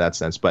awesome in that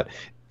sense. But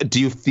do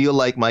you feel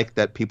like, Mike,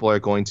 that people are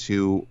going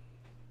to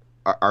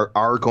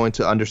going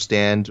to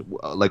understand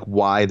like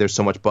why there's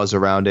so much buzz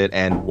around it,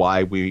 and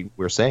why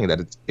we're saying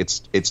that it's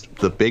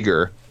the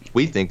bigger,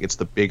 we think it's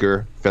the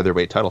bigger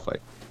featherweight title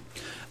fight?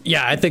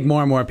 Yeah, I think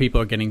more and more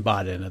people are getting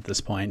bought in at this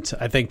point.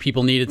 I think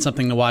people needed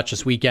something to watch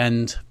this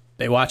weekend.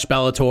 They watched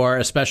Bellator,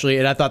 especially,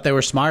 and I thought they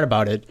were smart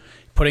about it,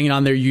 putting it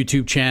on their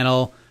YouTube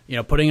channel.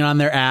 putting it on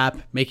their app,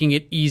 making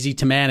it easy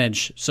to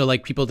manage. So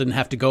like people didn't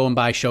have to go and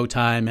buy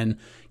Showtime and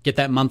get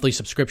that monthly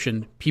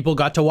subscription. People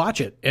got to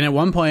watch it. And at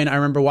one point I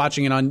remember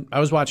I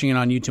was watching it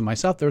on YouTube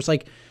myself. There was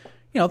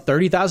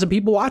 30,000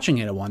 people watching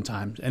it at one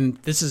time. And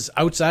this is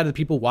outside of the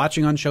people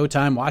watching on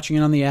Showtime, watching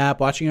it on the app,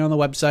 watching it on the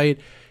website,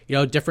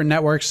 different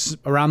networks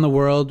around the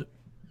world.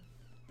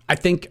 I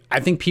think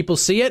people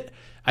see it.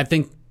 I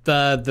think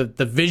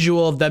the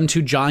visual of them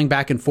two jawing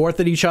back and forth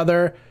at each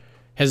other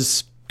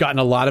has gotten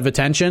a lot of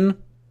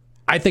attention.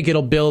 I think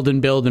it'll build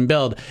and build and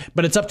build,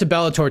 but it's up to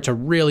Bellator to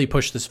really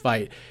push this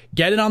fight.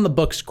 Get it on the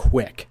books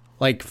quick.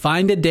 Like,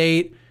 find a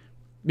date.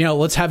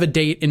 Let's have a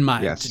date in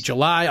mind. Yes.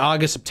 July,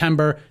 August,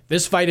 September.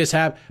 This fight is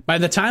by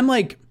the time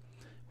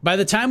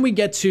we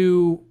get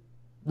to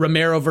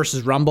Romero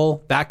versus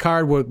Rumble, that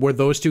card where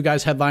those two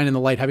guys headline in the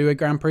light heavyweight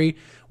Grand Prix,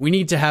 we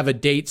need to have a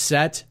date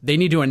set. They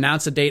need to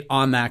announce a date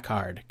on that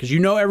card because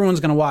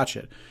everyone's going to watch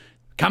it.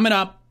 Coming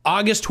up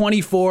August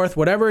 24th,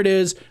 whatever it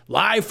is,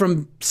 live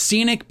from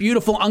scenic,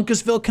 beautiful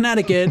Uncasville,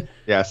 Connecticut.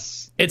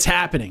 Yes. It's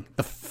happening.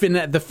 The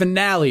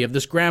finale of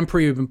this Grand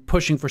Prix we've been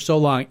pushing for so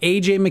long.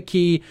 AJ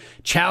McKee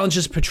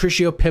challenges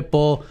Patricio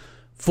Pitbull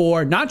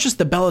for not just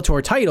the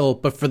Bellator title,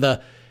 but for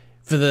the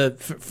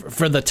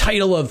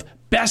title of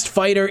best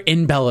fighter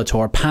in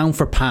Bellator, pound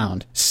for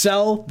pound.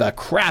 Sell the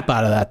crap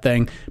out of that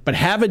thing, but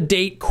have a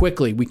date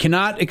quickly. We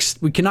cannot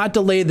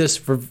delay this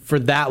for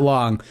that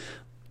long.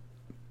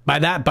 By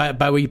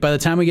the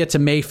time we get to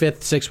May 5th,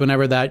 6th,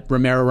 whenever that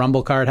Romero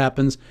Rumble card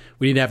happens,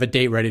 we need to have a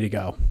date ready to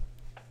go.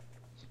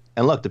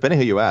 And look, depending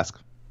who you ask,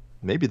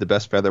 maybe the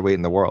best featherweight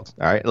in the world.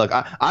 All right, look,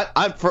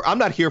 I'm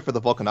not here for the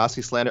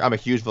Volkanovski slander. I'm a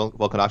huge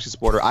Volkanovski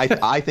supporter.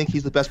 I think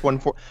he's the best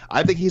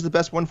I think he's the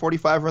best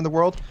 145er in the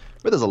world.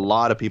 But there's a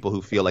lot of people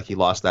who feel like he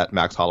lost that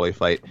Max Holloway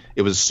fight.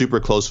 It was a super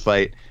close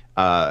fight.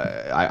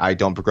 I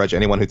don't begrudge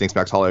anyone who thinks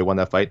Max Holloway won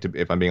that fight,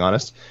 if I'm being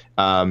honest.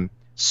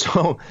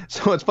 So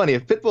it's funny,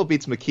 if Pitbull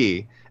beats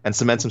McKee and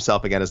cements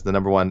himself again as the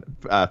number one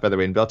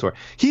featherweight in Bellator,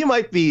 he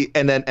might be,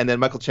 and then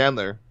Michael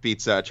Chandler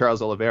beats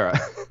Charles Oliveira.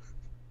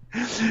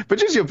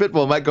 Patricio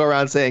Pitbull might go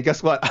around saying,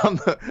 guess what?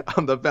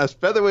 I'm the best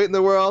featherweight in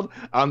the world.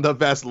 I'm the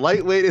best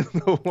lightweight in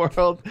the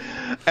world.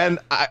 And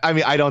I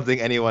mean, I don't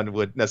think anyone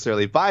would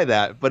necessarily buy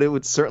that, but it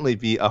would certainly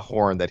be a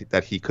horn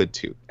that he could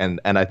toot.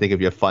 And I think it'd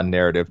be a fun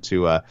narrative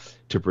to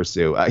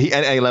pursue. Let me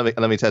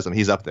tell you something.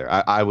 He's up there.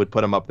 I would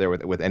put him up there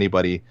with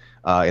anybody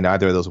in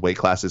either of those weight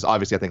classes.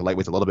 Obviously, I think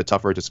lightweight's a little bit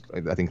tougher.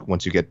 I think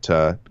once you get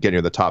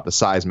near the top, the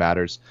size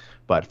matters.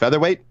 But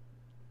featherweight,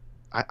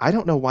 I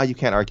don't know why you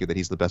can't argue that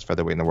he's the best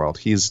featherweight in the world.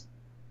 He's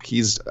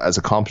as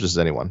accomplished as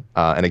anyone.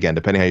 And again,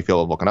 depending how you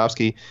feel about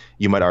Volkanovski,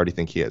 you might already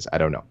think he is. I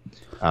don't know.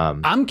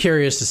 I'm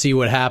curious to see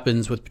what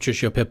happens with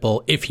Patricio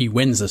Pitbull if he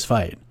wins this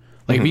fight.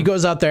 Like, if he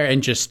goes out there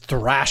and just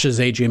thrashes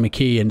AJ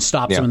McKee and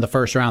stops him in the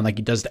first round like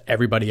he does to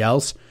everybody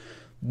else,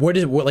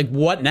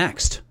 what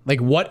next?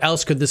 Like, what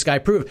else could this guy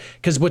prove?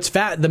 Because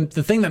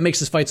the thing that makes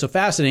this fight so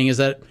fascinating is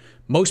that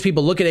most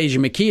people look at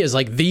AJ McKee as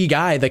like the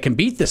guy that can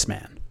beat this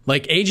man.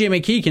 Like, AJ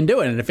McKee can do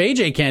it, and if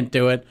AJ can't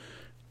do it,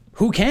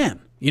 who can?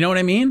 You know what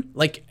I mean?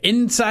 Like,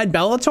 inside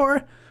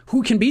Bellator,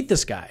 who can beat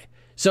this guy?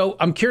 So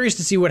I'm curious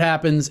to see what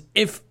happens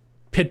if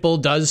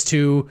Pitbull does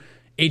to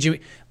AJ.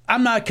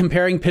 I'm not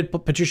comparing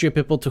Patricio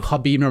Pitbull to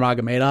Khabib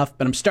Nurmagomedov,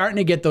 but I'm starting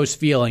to get those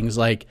feelings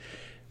like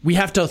we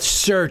have to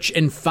search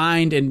and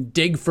find and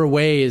dig for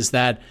ways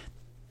that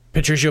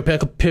Patricio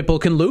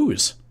Pitbull can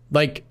lose.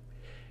 But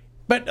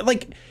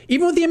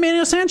even with the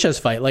Emmanuel Sanchez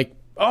fight,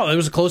 it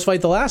was a close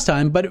fight the last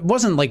time, but it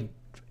wasn't like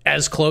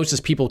as close as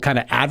people kind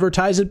of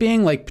advertise it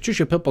being. Like,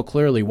 Patricio Pitbull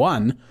clearly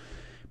won,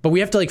 but we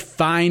have to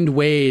find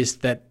ways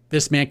that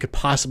this man could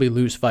possibly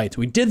lose fights.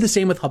 We did the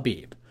same with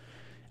Khabib.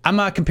 I'm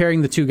not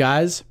comparing the two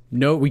guys.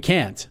 No, we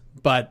can't.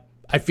 But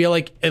I feel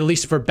like, at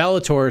least for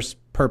Bellator's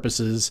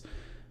purposes,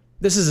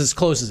 this is as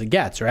close as it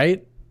gets,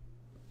 right?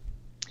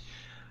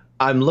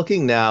 I'm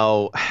looking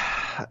now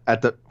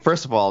at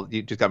first of all,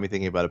 you just got me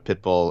thinking about a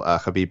Pitbull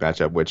Khabib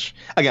matchup, which,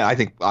 again, I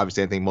think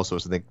most of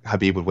us think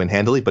Khabib would win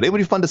handily, but it would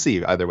be fun to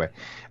see either way.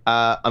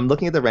 I'm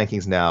looking at the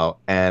rankings now,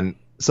 and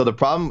so the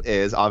problem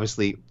is,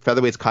 obviously,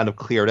 featherweight's kind of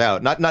cleared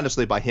out, not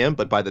necessarily by him,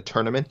 but by the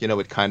tournament.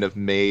 It kind of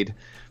made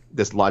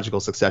this logical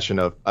succession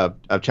of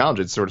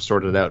challenges, sort of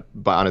sorted it out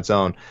on its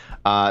own.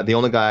 The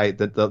only guy,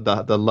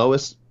 the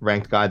lowest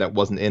ranked guy that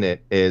wasn't in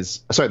it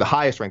the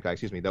highest ranked guy,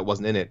 that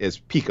wasn't in it is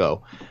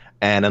Pico.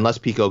 And unless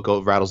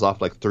Pico rattles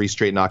off 3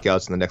 straight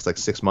knockouts in the next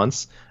 6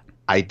 months,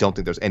 I don't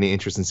think there's any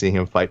interest in seeing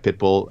him fight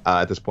Pitbull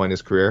at this point in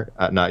his career.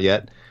 Not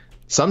yet.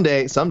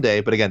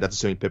 Someday, but again, that's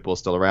assuming Pitbull's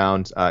still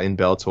around in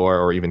Bellator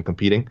or even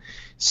competing.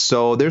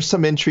 So there's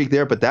some intrigue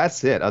there, but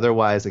that's it.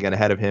 Otherwise, again,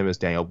 ahead of him is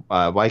Daniel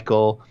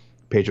Weichel,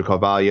 Pedro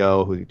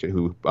Carvalho, who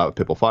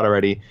Pitbull fought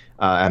already,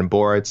 Adam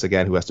Boritz,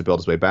 again, who has to build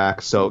his way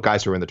back. So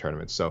guys who are in the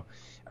tournament. So,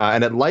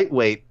 and at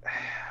lightweight,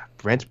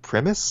 Brent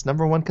Primus,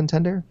 number one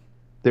contender.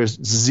 There's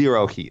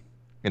zero heat.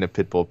 in a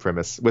Pitbull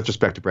premise with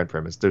respect to Brent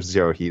Primus. There's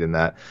zero heat in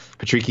that.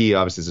 Patricky,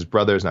 obviously, is his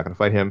brother, is not going to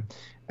fight him.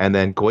 And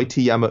then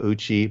Goiti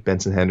Yamauchi,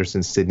 Benson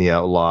Henderson, Sydney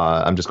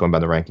Outlaw. I'm just going by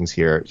the rankings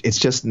here. It's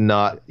just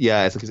not,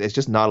 it's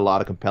just not a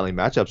lot of compelling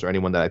matchups or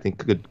anyone that I think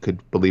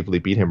could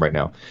believably beat him right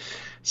now.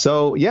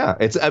 So yeah,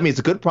 it's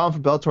a good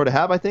problem for Bellator to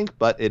have, I think,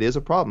 but it is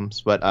a problem.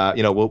 But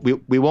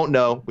we won't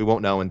know. We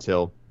won't know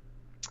until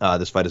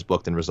this fight is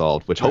booked and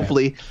resolved, which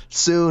hopefully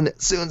soon,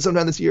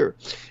 sometime this year.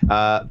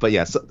 But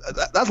yeah, so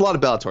that's a lot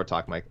of Bellator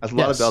talk, Mike. That's a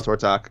lot of Bellator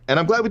talk, and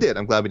I'm glad we did.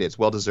 It's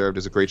well deserved.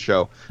 It's a great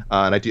show,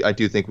 and I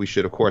do think we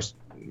should, of course,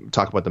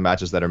 talk about the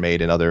matches that are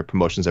made in other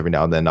promotions every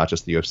now and then, not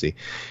just the UFC.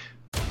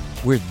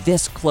 We're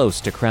this close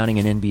to crowning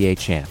an NBA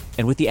champ,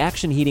 and with the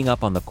action heating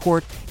up on the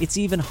court, it's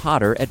even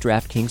hotter at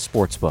DraftKings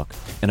Sportsbook,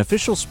 an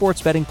official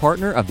sports betting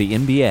partner of the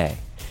NBA.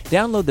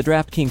 Download the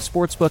DraftKings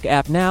Sportsbook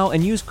app now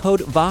and use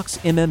code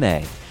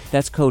VOXMMA.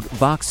 That's code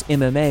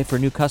VOXMMA for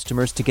new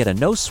customers to get a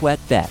no-sweat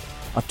bet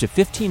up to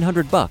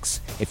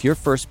 $1,500 if your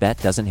first bet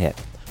doesn't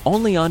hit.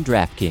 Only on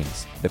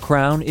DraftKings. The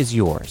crown is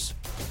yours.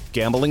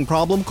 Gambling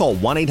problem? Call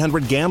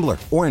 1-800-GAMBLER.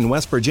 Or in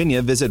West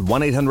Virginia, visit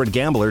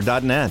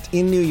 1-800-GAMBLER.net.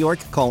 In New York,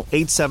 call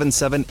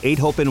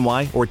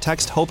 877-8-HOPE-NY or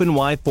text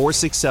HOPE-NY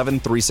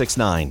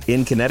 467-369.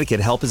 In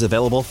Connecticut, help is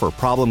available for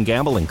problem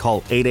gambling.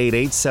 Call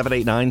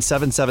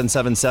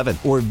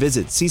 888-789-7777 or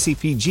visit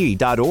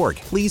ccpg.org.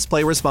 Please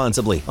play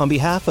responsibly. On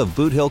behalf of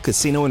Boot Hill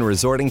Casino and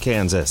Resort in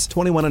Kansas,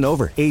 21 and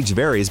over. Age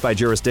varies by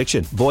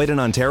jurisdiction. Void in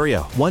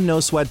Ontario. One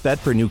no-sweat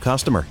bet per new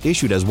customer.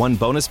 Issued as one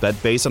bonus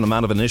bet based on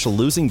amount of initial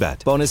losing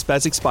bet. Bonus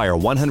bets expire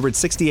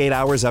 168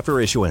 hours after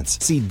issuance.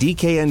 See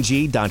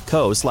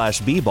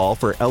dkng.co/bball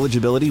for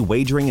eligibility,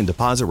 wagering, and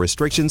deposit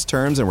restrictions,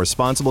 terms, and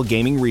responsible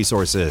gaming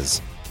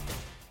resources.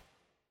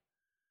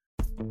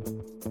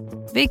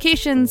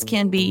 Vacations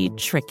can be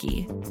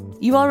tricky.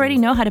 You already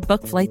know how to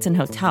book flights and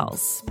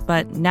hotels,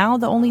 but now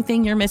the only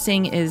thing you're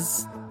missing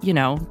is,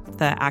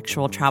 the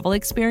actual travel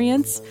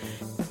experience.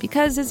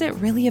 Because is it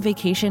really a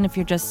vacation if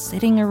you're just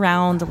sitting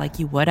around like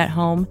you would at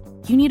home?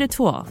 You need a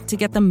tool to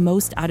get the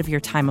most out of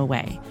your time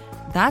away.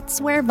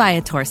 That's where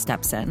Viator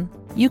steps in.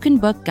 You can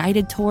book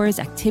guided tours,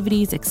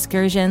 activities,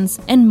 excursions,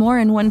 and more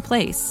in one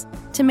place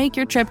to make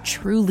your trip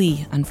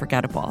truly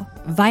unforgettable.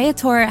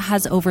 Viator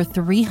has over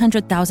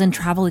 300,000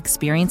 travel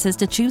experiences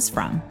to choose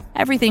from.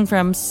 Everything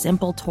from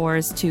simple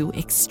tours to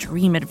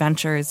extreme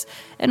adventures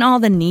and all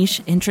the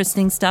niche,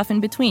 interesting stuff in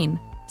between.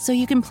 So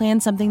you can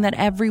plan something that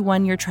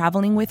everyone you're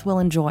traveling with will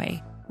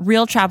enjoy.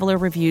 Real traveler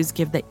reviews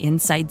give the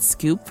inside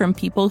scoop from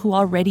people who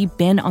already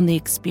been on the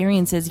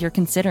experiences you're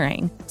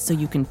considering, so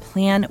you can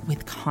plan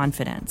with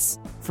confidence.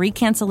 Free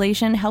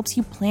cancellation helps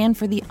you plan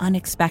for the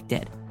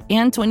unexpected.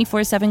 And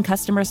 24/7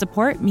 customer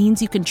support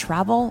means you can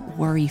travel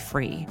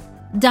worry-free.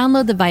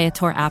 Download the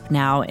Viator app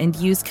now and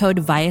use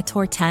code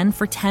Viator10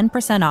 for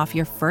 10% off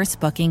your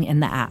first booking in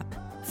the app.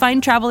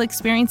 Find travel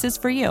experiences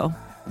for you.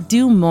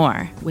 Do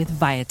more with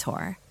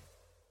Viator.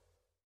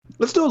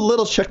 Let's do a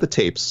little check the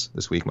tapes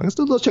this week, Mike. Let's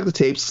do a little check the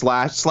tapes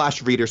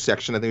slash reader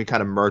section. I think we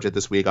kind of merge it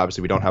this week.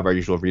 Obviously, we don't have our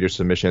usual reader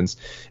submissions.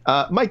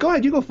 Mike, go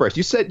ahead. You go first.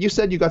 You said you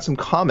got some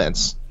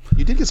comments.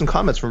 You did get some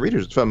comments from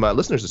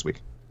listeners this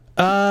week.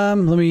 Let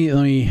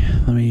me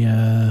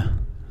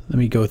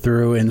go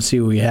through and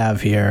see what we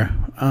have here.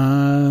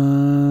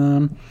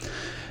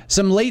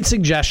 Some late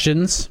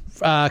suggestions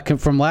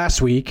from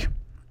last week.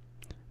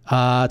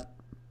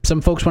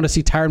 Some folks want to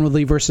see Tyron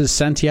Woodley versus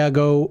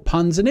Santiago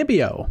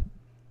Ponzinibbio.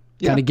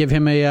 Kind of give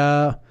him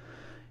a,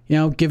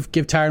 give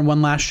Tyron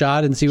one last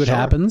shot and see what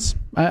happens.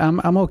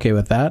 I'm okay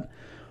with that.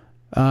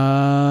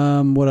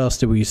 What else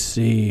did we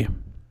see?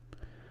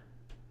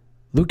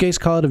 Luke Gase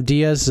called of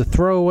Diaz is a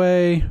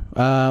throwaway.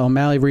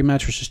 O'Malley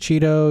rematch versus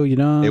Cheeto.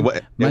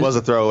 It was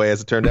a throwaway as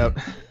it turned out.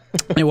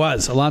 It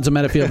was Alonzo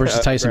Metafield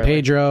versus Tyson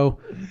Pedro.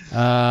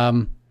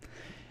 And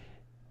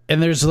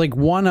there's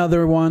one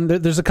other one.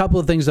 There's a couple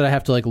of things that I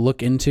have to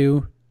look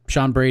into.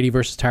 Sean Brady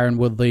versus Tyron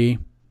Woodley.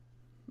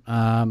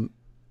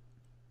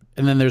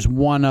 And then there's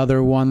one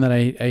other one that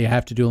I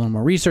have to do a little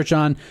more research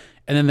on.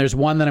 And then there's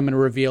one that I'm going to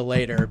reveal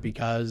later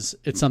because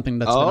it's something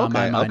that's been on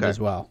my mind as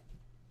well.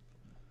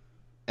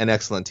 An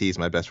excellent tease,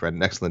 my best friend.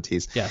 An excellent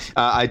tease. Yes.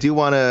 I do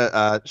want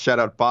to shout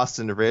out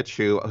Boston Rich,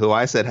 who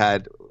I said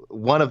had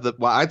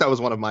I thought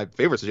was one of my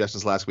favorite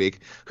suggestions last week,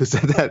 who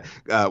said that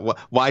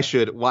why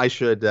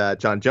should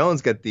John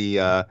Jones get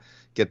the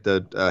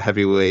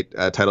heavyweight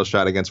title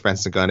shot against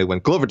Francis Ngannou when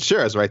Glover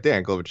Teixeira is right there,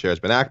 and Glover Teixeira has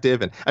been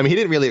active, and I mean he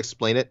didn't really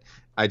explain it.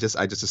 I just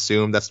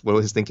assumed that's what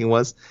his thinking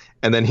was,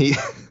 and then he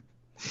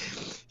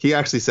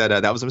actually said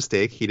that was a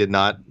mistake. He did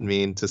not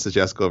mean to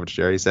suggest Glover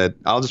Teixeira. He said,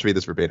 I'll just read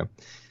this verbatim.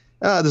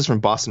 This is from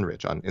Boston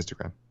Rich on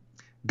Instagram.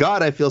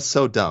 God, I feel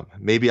so dumb.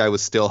 Maybe I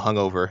was still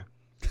hungover.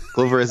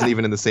 Glover isn't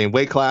even in the same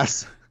weight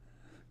class.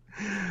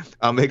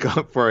 I'll make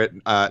up for it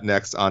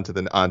next. On to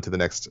the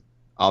next.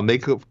 I'll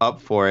make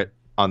up for it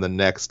on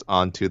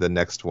to the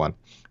next one.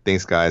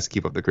 Thanks, guys.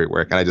 Keep up the great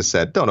work. And I just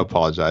said, don't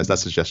apologize. That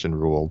suggestion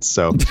ruled.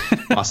 So,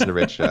 Austin and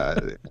Rich,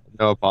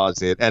 no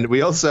apology. And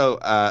we also,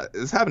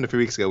 this happened a few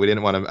weeks ago. We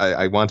didn't want to,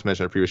 I wanted to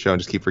mention a previous show and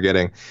just keep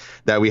forgetting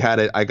that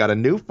I got a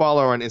new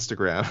follower on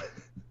Instagram.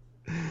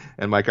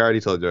 And Mike already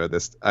told you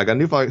this. I got a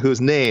new follower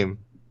whose name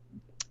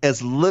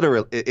is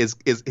literally, his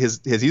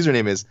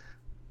username is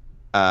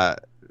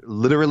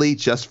literally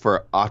just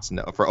for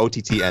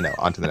OTTNO.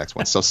 On to the next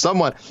one. So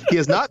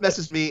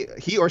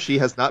he or she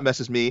has not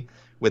messaged me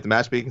with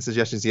matchmaking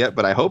suggestions yet,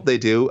 but I hope they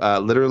do.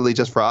 Literally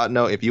just for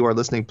Otno. If you are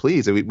listening,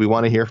 please, we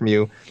want to hear from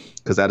you,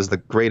 because that is the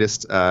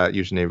greatest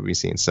username we've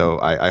seen. So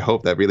I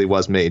hope that really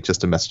was made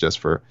just to message us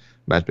for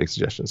matchmaking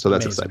suggestions. So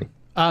that's exciting.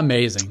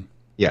 Amazing.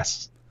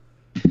 Yes.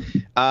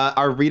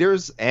 Our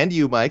readers and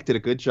you, Mike, did a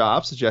good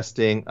job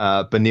suggesting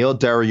Beneil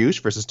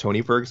Dariush versus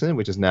Tony Ferguson,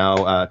 which is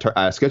now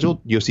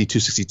scheduled UFC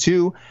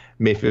 262,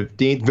 May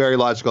 15th. Very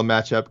logical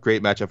matchup.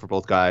 Great matchup for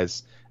both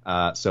guys.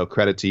 So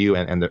credit to you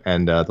and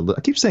the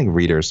I keep saying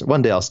readers.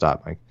 One day I'll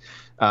stop, Mike.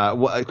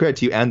 Credit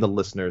to you and the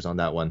listeners on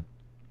that one.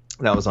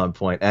 That was on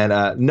point.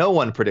 And no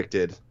one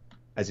predicted,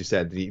 as you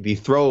said, the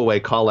throwaway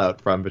call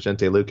out from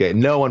Vicente Luque.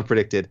 No one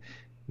predicted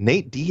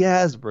Nate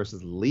Diaz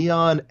versus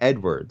Leon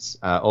Edwards,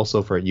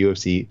 also for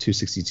UFC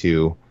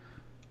 262.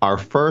 Our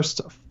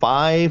first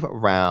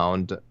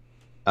 5-round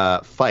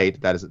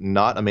fight that is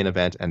not a main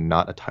event and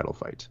not a title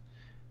fight.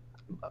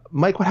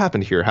 Mike, what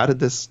happened here? How did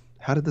this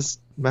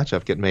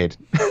matchup get made?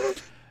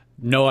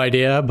 No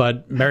idea,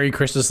 but Merry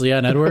Christmas,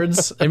 Leon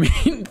Edwards. I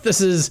mean, this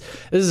is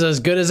as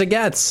good as it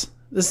gets.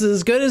 This is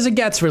as good as it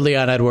gets for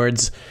Leon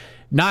Edwards.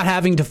 Not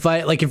having to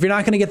fight, like, if you're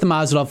not going to get the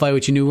Masvidal fight,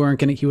 which you knew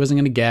he wasn't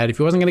going to get, if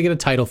he wasn't going to get a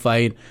title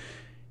fight,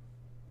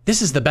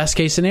 this is the best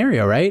case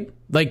scenario, right?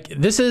 Like,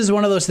 this is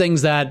one of those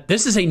things that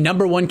this is a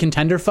number one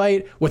contender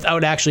fight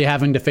without actually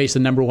having to face the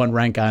number one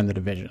ranked guy in the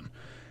division.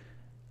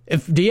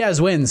 If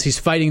Diaz wins, he's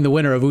fighting the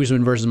winner of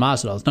Usman versus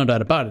Masvidal. There's no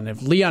doubt about it. And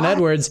if Leon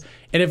Edwards,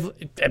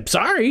 I'm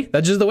sorry,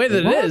 that's just the way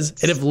that it is.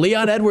 And if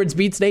Leon Edwards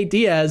beats Nate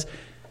Diaz,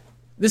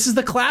 this is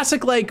the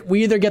classic, like,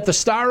 we either get the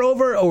star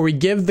over or we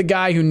give the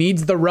guy who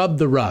needs the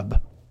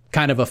rub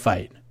kind of a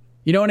fight.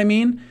 You know what I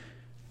mean?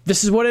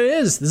 This is what it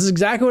is. This is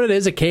exactly what it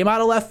is. It came out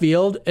of left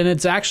field, and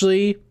it's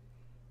actually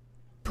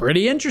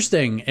pretty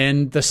interesting.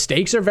 And the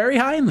stakes are very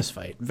high in this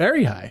fight.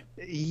 Very high.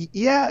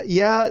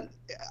 Yeah,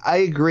 I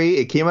agree.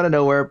 It came out of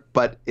nowhere,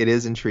 but it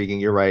is intriguing.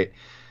 You're right.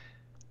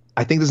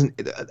 I think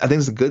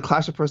there's a good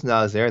clash of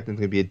personalities there. I think there's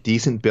going to be a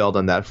decent build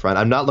on that front.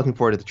 I'm not looking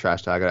forward to the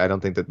trash talk. I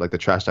don't think that, like, the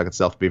trash talk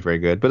itself would be very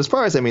good. But as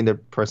far as, their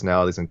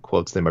personalities and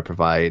quotes they might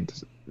provide,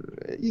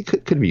 it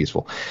could be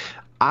useful.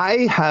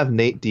 I have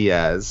Nate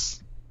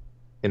Diaz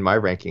in my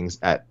rankings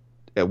at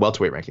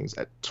welterweight rankings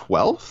at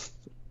 12th.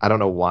 I don't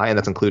know why, and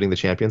that's including the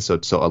champions. So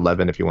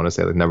 11 if you want to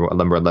say, like,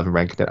 number 11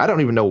 ranked. I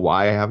don't even know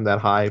why I have him that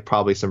high.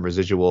 Probably some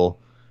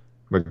residual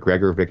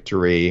McGregor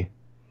victory.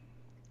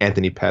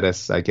 Anthony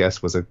Pettis, I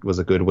guess, was a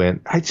good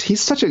win.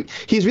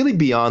 He's really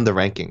beyond the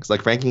rankings.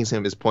 Like, rankings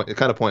him is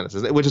kind of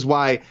pointless, which is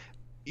why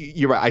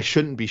you're right. I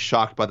shouldn't be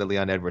shocked by the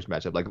Leon Edwards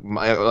matchup.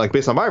 Like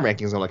based on my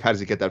rankings, I'm like, how does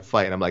he get that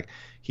fight? And I'm like,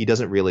 he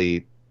doesn't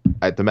really.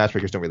 The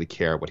matchmakers don't really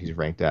care what he's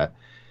ranked at.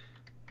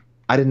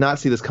 I did not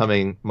see this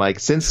coming,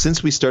 Mike.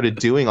 Since we started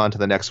doing On to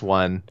the Next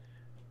One,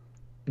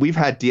 we've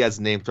had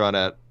Diaz's name thrown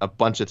out a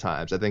bunch of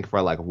times. I think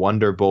for, like,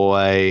 Wonder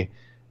Boy.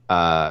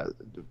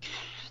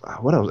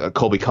 What else?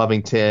 Colby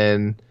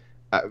Covington,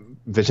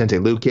 Vicente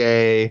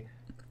Luque,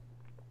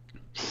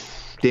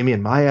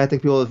 Damian Maia. I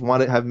think people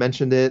have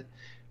mentioned it.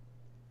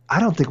 I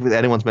don't think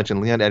anyone's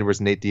mentioned Leon Edwards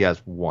and Nate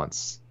Diaz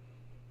once.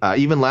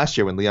 Even last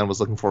year when Leon was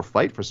looking for a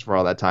fight for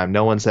all that time,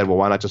 no one said, well,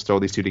 why not just throw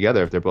these two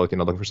together if they're both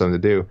looking for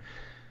something to do?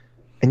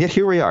 And yet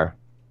here we are.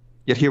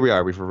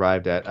 We've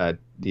arrived at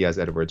Diaz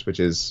Edwards, which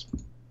is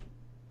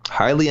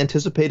highly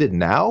anticipated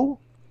now,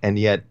 and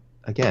yet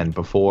again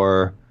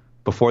before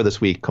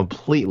this week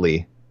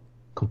completely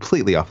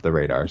off the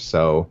radar.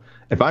 So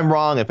if I'm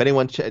wrong, if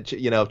anyone check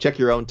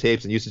your own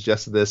tapes and you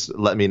suggested this,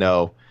 let me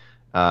know,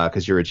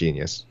 because you're a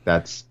genius.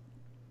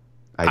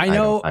 I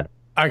know.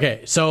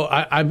 Okay, so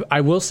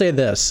I will say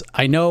this.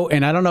 I know,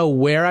 and I don't know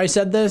where I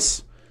said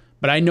this,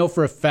 but I know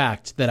for a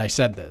fact that I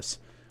said this.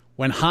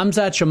 When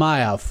Khamzat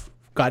Chimaev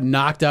got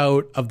knocked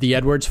out of the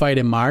Edwards fight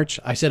in March,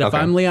 I said, if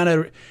I'm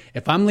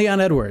Leon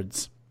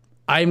Edwards,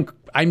 I'm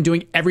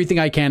doing everything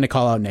I can to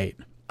call out Nate.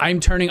 I'm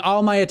turning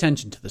all my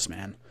attention to this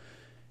man.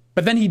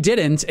 But then he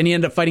didn't, and he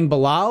ended up fighting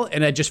Bilal,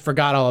 and I just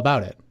forgot all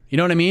about it. You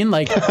know what I mean?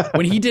 Like,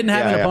 when he didn't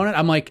have an opponent,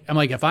 I'm like,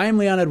 if I am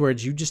Leon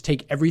Edwards, you just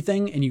take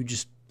everything and you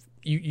just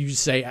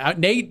say,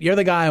 Nate, you're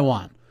the guy I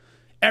want.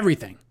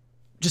 Everything.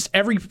 Just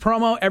every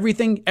promo,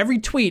 everything, every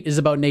tweet is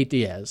about Nate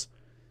Diaz.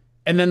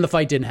 And then the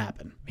fight didn't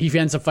happen. He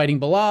ends up fighting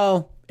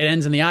Bilal. It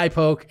ends in the eye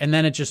poke. And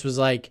then it just was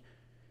like,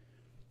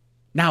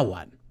 now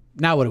what?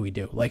 Now what do we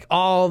do? Like,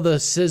 all the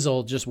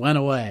sizzle just went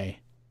away.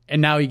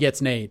 And now he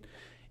gets Nate.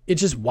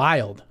 It's just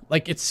wild.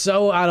 Like, it's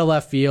so out of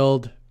left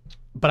field.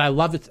 But I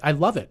love it.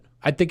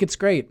 I think it's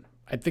great.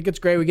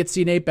 We get to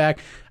see Nate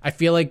back. I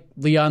feel like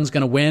Leon's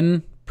going to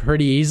win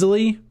pretty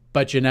easily.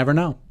 But you never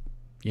know.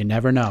 You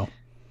never know.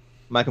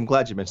 Mike, I'm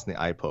glad you mentioned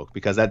the eye poke,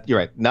 because you're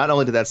right. Not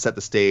only did that set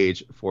the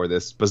stage for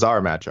this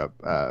bizarre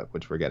matchup,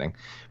 which we're getting,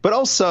 but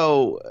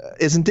also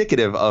is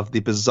indicative of the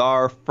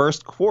bizarre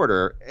first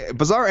quarter,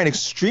 bizarre and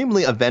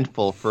extremely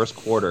eventful first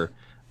quarter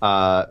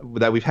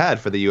that we've had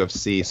for the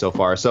UFC so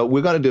far. So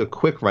we're going to do a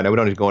quick run. We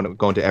don't need to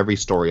go into every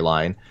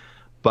storyline,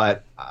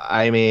 but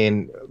I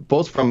mean,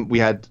 we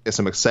had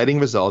some exciting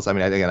results. I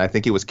mean, again, I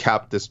think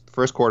this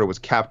first quarter was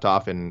capped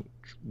off in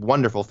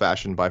wonderful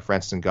fashion by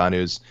Francis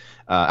Ngannou's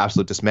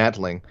absolute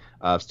dismantling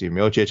of Steve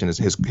Miocic and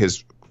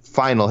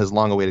his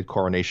long-awaited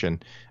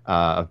coronation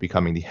of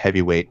becoming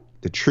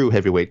the true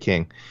heavyweight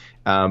king.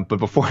 But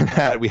before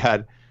that, we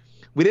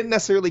didn't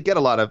necessarily get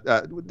a lot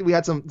of. We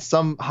had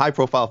some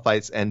high-profile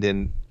fights end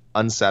in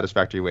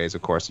unsatisfactory ways.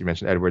 Of course, you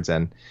mentioned Edwards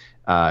and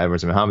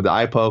Muhammad, the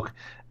eye poke,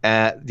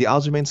 the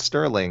Aljamain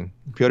Sterling,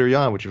 Petr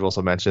Yan, which you've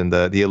also mentioned,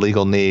 the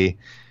illegal knee.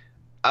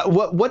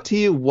 What to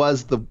you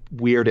was the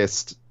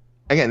weirdest?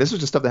 Again, this was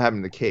just stuff that happened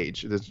in the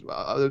cage.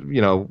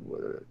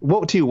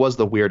 What to you was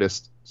the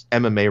weirdest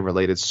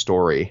MMA-related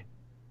story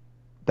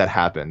that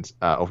happened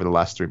over the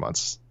last 3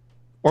 months?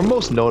 Or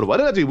most notable? I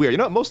don't have to be weird.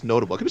 Most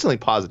notable. It could be something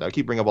positive. I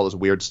keep bringing up all this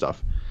weird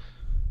stuff.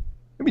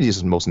 Maybe this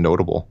is most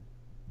notable.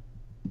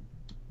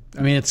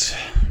 I mean,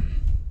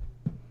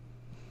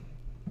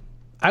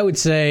 I would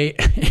say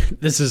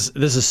this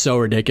is so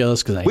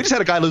ridiculous because we just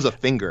had a guy lose a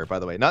finger, by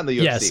the way, not in the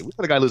UFC. Yes. We just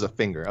had a guy lose a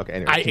finger. Okay,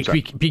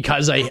 anyway,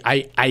 because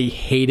I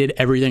hated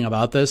everything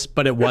about this,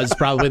 but it was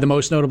probably the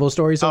most notable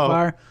story so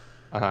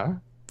far.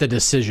 The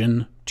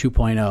decision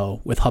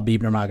 2.0 with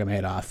Khabib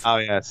Nurmagomedov. Oh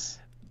yes.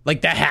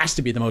 Like, that has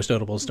to be the most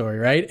notable story,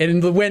 right?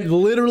 And it went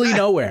literally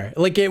nowhere.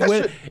 Like, it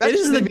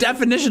is the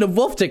definition of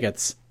wolf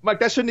tickets.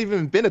 Mike, that shouldn't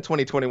even been a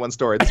 2021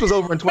 story. This was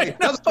over in 20.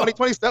 That was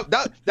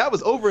 2020. That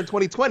was over in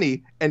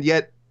 2020, and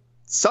yet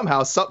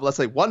somehow, let's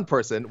say one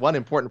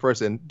important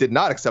person, did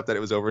not accept that it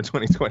was over in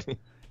 2020.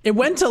 It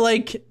went to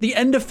like the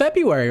end of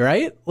February,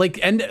 right?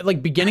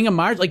 Like beginning of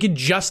March. Like, it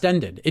just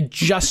ended. It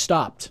just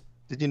stopped.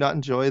 Did you not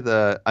enjoy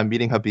I'm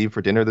meeting Khabib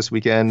for dinner this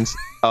weekend?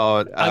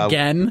 Oh,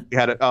 again? We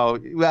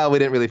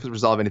didn't really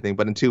resolve anything,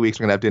 but in 2 weeks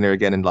we're gonna have dinner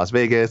again in Las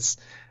Vegas.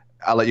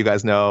 I'll let you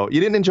guys know.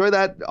 You didn't enjoy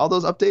all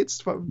those updates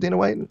from Dana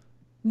White?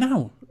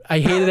 No,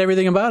 I hated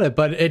everything about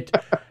it,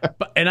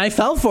 and I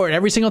fell for it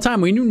every single time.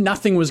 We knew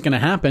nothing was going to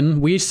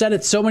happen. We said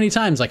it so many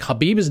times, like,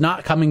 Khabib is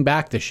not coming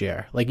back this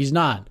year. Like, he's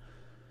not.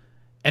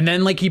 And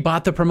then, like, he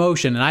bought the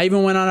promotion, and I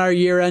even went on our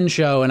year-end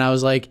show, and I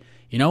was like,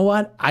 you know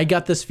what? I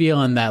got this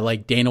feeling that,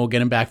 like, Dana will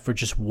get him back for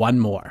just one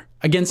more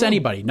against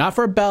anybody, not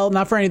for a belt,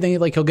 not for anything.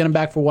 Like, he'll get him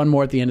back for one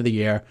more at the end of the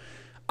year.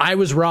 I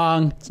was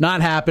wrong. It's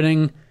not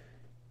happening.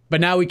 But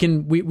now we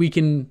can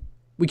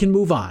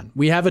move on.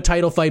 We have a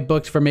title fight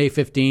booked for May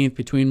 15th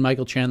between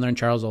Michael Chandler and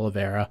Charles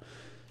Oliveira.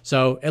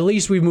 So at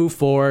least we move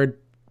forward.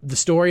 The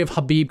story of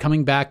Khabib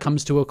coming back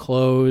comes to a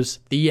close.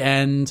 The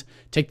end.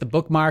 Take the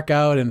bookmark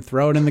out and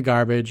throw it in the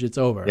garbage. It's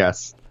over.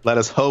 Yes. Let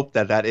us hope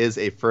that is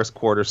a first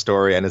quarter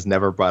story and is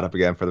never brought up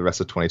again for the rest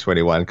of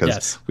 2021,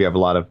 because we have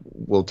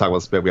we'll talk about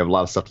this a bit. We have a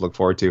lot of stuff to look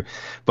forward to.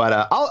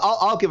 But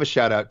I'll give a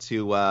shout out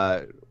to,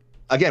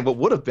 again, what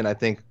would have been, I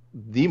think,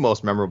 the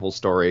most memorable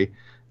story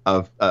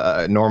of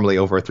normally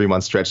over a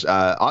 3-month stretch.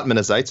 Ottman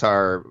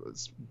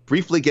Azaitar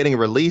briefly getting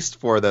released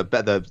for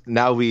the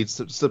now we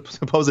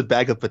supposed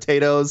bag of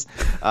potatoes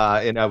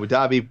in Abu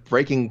Dhabi,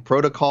 breaking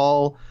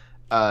protocol.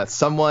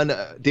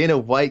 Dana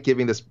White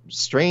giving this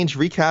strange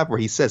recap where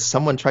he says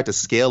someone tried to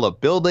scale a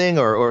building,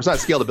 or it's not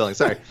scale the building,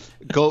 sorry,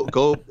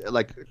 go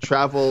like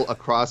travel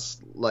across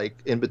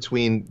like in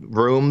between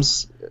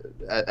rooms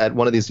at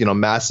one of these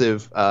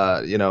massive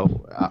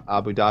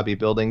Abu Dhabi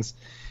buildings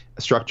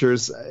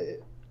structures.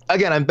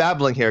 Again, I'm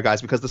babbling here,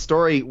 guys, because the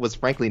story was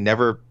frankly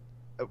never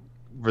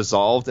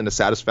resolved in a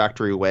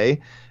satisfactory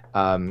way.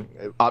 Ottman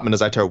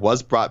Azaitar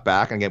was brought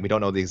back. Again, we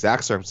don't know the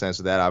exact circumstances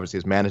of that. Obviously,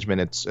 his management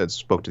had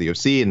spoke to the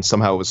UFC, and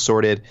somehow it was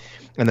sorted.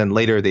 And then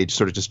later, they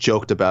sort of just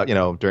joked about,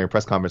 during a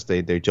press conference,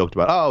 they joked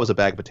about, it was a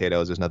bag of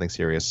potatoes. There's nothing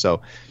serious.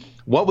 So,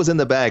 what was in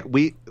the bag?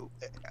 We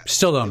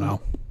still don't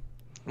know.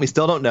 We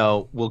still don't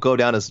know. We'll go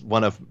down as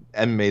one of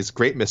MMA's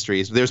great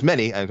mysteries. There's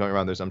many. I'm going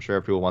around. I'm sure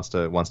if people wants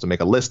to make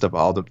a list of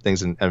all the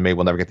things in MMA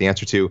we'll never get the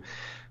answer to.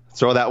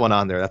 Throw that one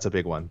on there. That's a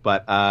big one.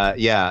 But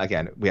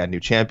again, we had new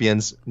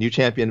champions. New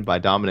champion by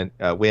dominant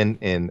win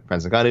in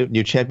Francis Ngannou.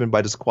 New champion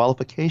by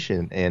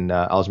disqualification in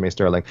Aljamain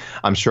Sterling.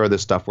 I'm sure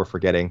there's stuff we're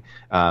forgetting.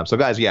 So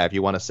guys, if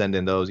you want to send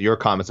in your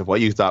comments of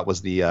what you thought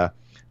was the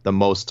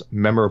most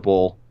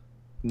memorable,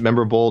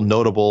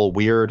 notable,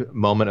 weird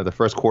moment of the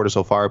first quarter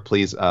so far,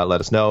 please let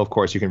us know. Of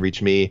course, you can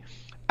reach me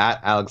at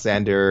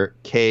Alexander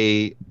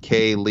K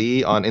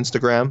Lee on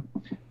Instagram.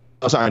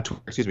 Oh, sorry, on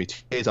Twitter. Excuse me.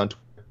 T's on Twitter.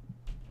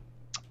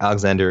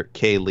 Alexander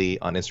K Lee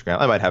on Instagram.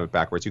 I might have it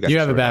backwards. You guys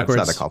have it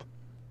backwards. It's not a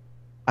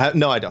call.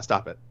 No, I don't.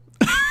 Stop it.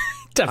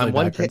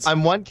 Definitely backwards.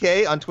 I'm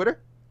 1K on Twitter.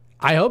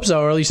 I hope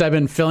so, or at least I've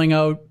been filling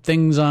out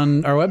things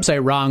on our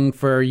website wrong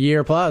for a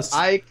year plus.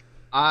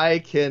 I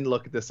can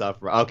look this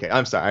up. Okay,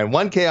 I'm sorry. I'm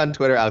 1K on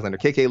Twitter, Alexander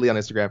KK Lee on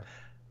Instagram.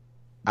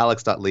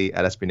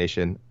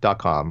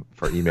 alex.lee@sbnation.com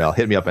for email.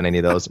 Hit me up on any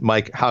of those.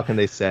 Mike, how can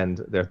they send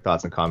their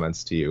thoughts and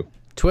comments to you?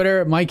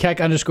 Twitter,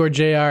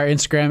 MikeHeck_JR,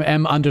 Instagram,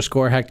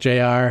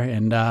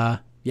 M_HeckJR.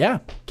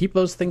 And keep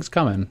those things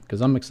coming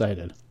because I'm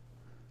excited.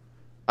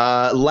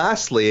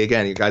 Lastly,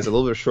 again, you guys, a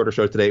little bit shorter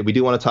show today. We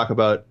do want to talk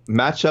about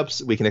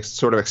matchups we can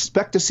sort of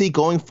expect to see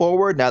going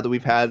forward now that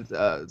we've had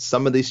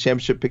some of these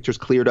championship pictures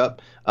cleared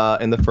up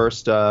in the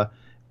first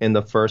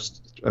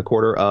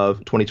quarter of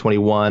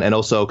 2021, and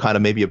also kind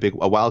of maybe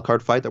a wild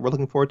card fight that we're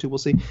looking forward to. We'll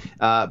see.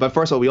 But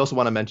first of all, we also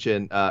want to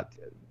mention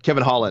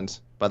Kevin Holland,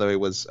 by the way,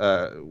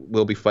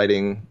 will be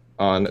fighting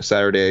on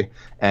Saturday.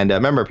 And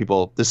remember,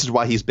 people, this is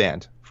why he's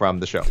banned from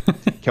the show.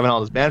 Kevin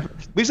Holland is banned.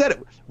 We said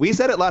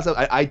it last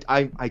time. I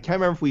can't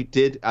remember if we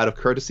did out of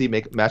courtesy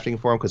make matchmaking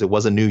for him because it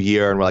was a new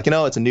year, and we're like,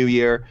 it's a new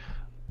year.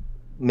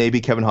 Maybe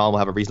Kevin Holland will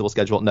have a reasonable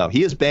schedule. No,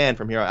 he is banned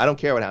from here. I don't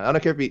care what happens. I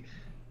don't care if he.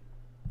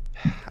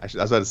 I was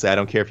about to say I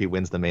don't care if he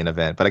wins the main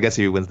event, but I guess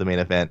if he wins the main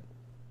event,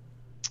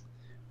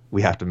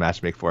 we have to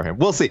matchmake for him.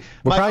 We'll see.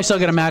 We're probably still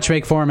going to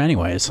matchmake for him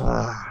anyways.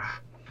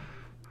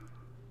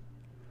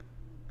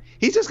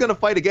 He's just going to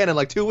fight again in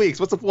like 2 weeks.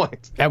 What's the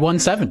point? At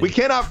 170.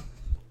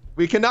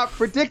 We cannot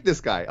predict this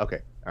guy. Okay.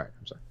 All right.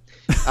 I'm sorry.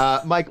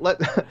 Mike,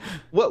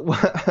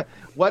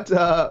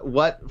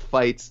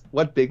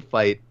 what big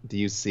fight do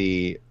you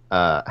see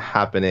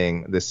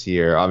happening this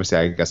year? Obviously,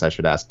 I guess I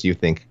should ask, do you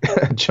think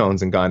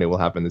Jones and Ngannou will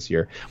happen this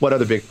year? What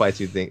other big fights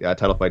do you think,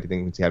 title fight do you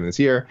think we'll see happening this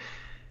year?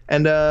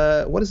 And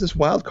what is this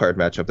wild card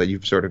matchup that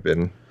you've sort of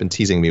been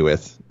teasing me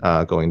with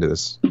going to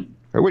this?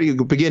 Or where do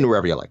you begin?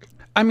 Wherever you like.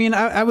 I mean,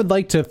 I would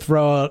like to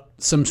throw out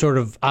some sort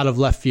of out of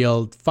left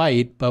field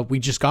fight, but we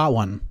just got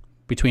one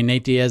between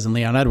Nate Diaz and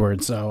Leon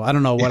Edwards. So I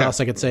don't know what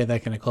else I could say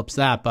that can eclipse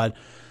that. But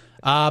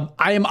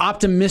I am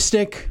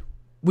optimistic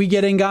we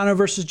get Ngannou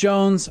versus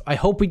Jones. I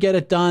hope we get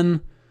it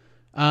done.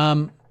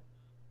 But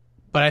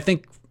I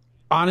think,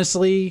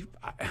 honestly,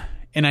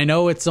 and I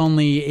know it's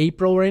only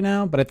April right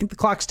now, but I think the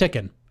clock's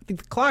ticking. I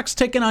think the clock's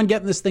ticking on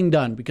getting this thing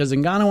done because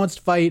Ngannou wants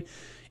to fight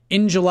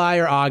in July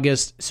or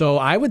August. So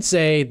I would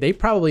say they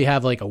probably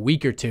have like a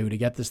week or two to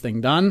get this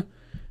thing done.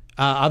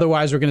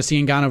 Otherwise, we're going to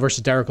see Ngannou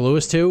versus Derek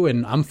Lewis too,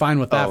 and I'm fine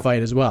with that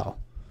fight as well.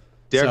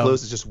 Derek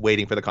Lewis is just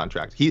waiting for the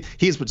contract.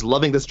 He's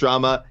loving this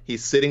drama.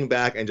 He's sitting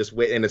back and just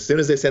wait. And as soon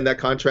as they send that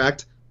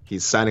contract,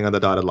 he's signing on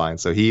the dotted line.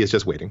 So he is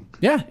just waiting.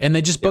 Yeah, and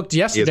they just booked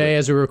yesterday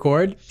as we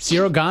record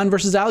Cyril Gane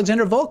versus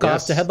Alexander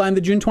Volkov to headline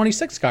the June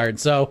 26th card.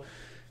 So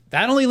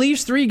that only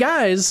leaves 3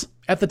 guys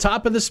at the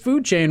top of this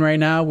food chain right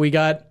now. We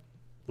got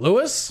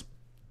Lewis,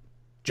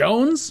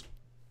 Jones,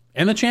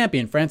 and the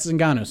champion, Francis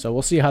Ngannou. So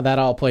we'll see how that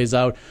all plays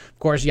out. Of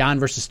course, Jan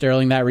versus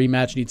Sterling, that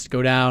rematch needs to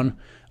go down.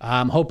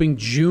 I'm hoping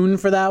June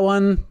for that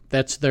one.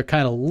 They're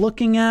kind of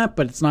looking at,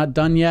 but it's not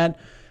done yet.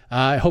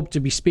 I hope to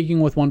be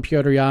speaking with one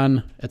Petr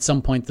Yan at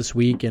some point this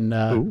week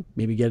and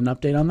maybe get an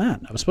update on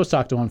that. I was supposed to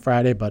talk to him on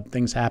Friday, but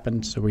things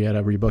happened, so we had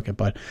to rebook it.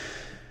 But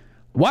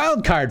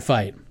wild card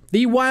fight.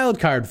 The wild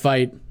card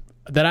fight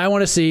that I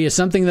want to see is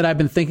something that I've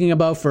been thinking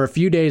about for a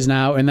few days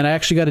now, and then I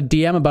actually got a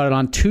DM about it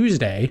on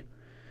Tuesday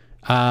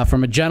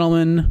from a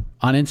gentleman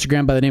on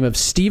Instagram by the name of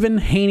Stephen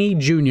Haney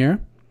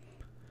Jr.,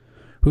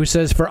 who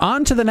says, for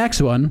on to the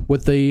next one,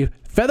 with the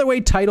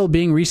featherweight title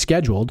being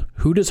rescheduled,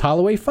 who does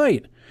Holloway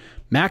fight?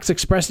 Max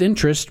expressed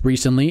interest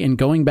recently in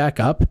going back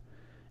up,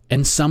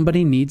 and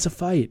somebody needs a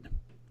fight.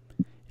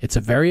 It's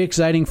a very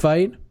exciting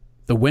fight.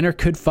 The winner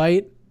could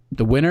fight.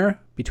 The winner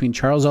between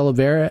Charles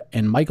Oliveira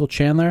and Michael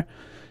Chandler.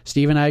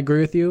 Steven, I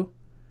agree with you.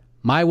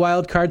 My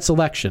wild card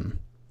selection.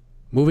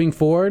 Moving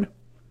forward,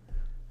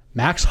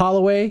 Max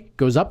Holloway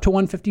goes up to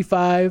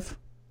 155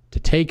 to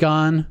take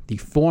on the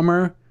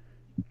former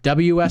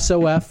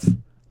WSOF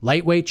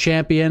lightweight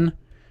champion,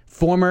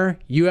 former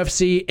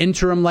UFC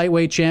interim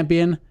lightweight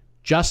champion,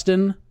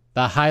 Justin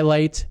the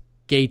Highlight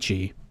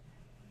Gaethje.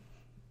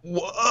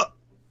 What?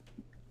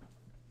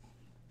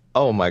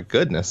 Oh my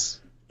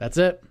goodness. That's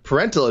it.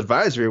 Parental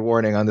advisory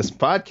warning on this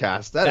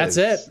podcast. That's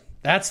it.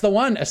 That's the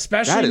one.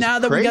 Especially now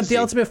that we got the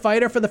Ultimate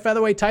Fighter for the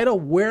featherweight title.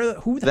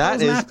 Who the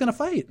hell is Max going to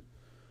fight?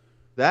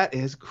 That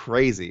is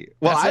crazy.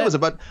 Well,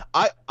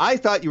 I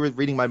thought you were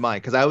reading my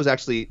mind because I was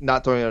actually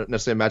not throwing a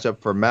necessarily a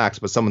matchup for Max,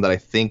 but someone that I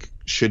think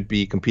should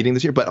be competing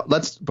this year. But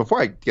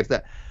before I get to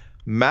that,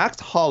 Max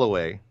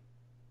Holloway,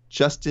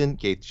 Justin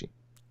Gaethje.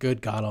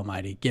 Good God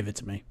Almighty, give it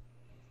to me.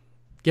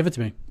 Give it to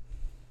me.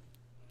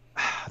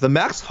 The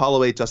Max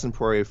Holloway Dustin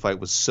Poirier fight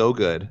was so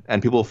good,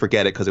 and people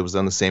forget it because it was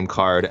on the same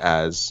card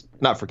as,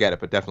 not forget it,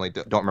 but definitely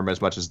don't remember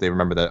as much as they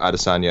remember the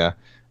Adesanya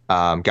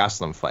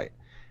Gastelum fight.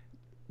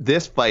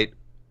 This fight,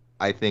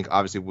 I think,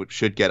 obviously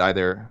should get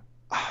either.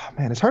 Oh,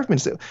 man, it's hard for me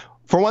to say.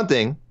 For one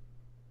thing,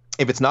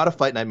 if it's not a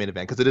fight night main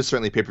event, because it is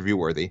certainly pay-per-view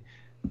worthy,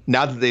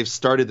 now that they've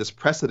started this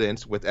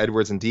precedent with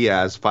Edwards and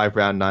Diaz,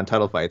 5-round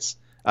non-title fights,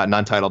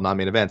 non-title,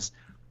 non-main events,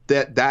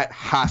 that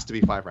has to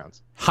be 5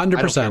 rounds. 100%.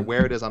 I don't care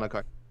where it is on a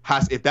card.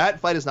 If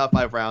that fight is not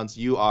 5 rounds,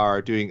 you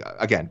are doing,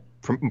 again,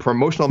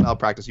 promotional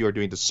malpractice. You are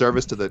doing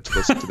disservice to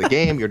the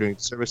game. You're doing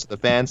disservice to the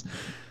fans.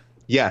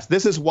 Yes,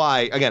 this is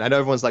why, again, I know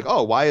everyone's like,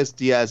 oh, why is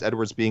Diaz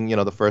Edwards being,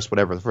 the first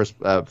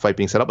fight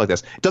being set up like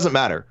this? It doesn't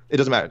matter. It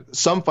doesn't matter.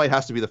 Some fight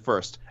has to be the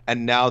first.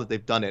 And now that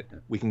they've done it,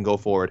 we can go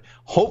forward.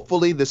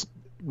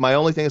 My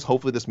only thing is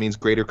hopefully this means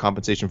greater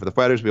compensation for the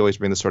fighters. We always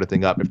bring this sort of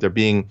thing up. If they're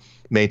being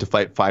made to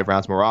fight 5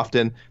 rounds more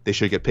often, they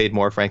should get paid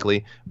more,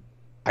 frankly.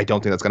 I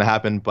don't think that's going to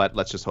happen, but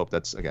let's just hope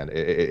that's, again,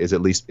 is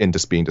at least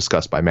being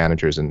discussed by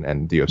managers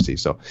and the UFC.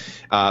 So,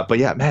 but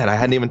yeah, man, I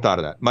hadn't even thought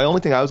of that. My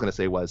only thing I was going to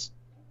say was,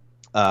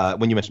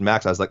 when you mentioned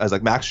Max, I was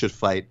like, Max should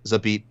fight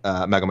Zabit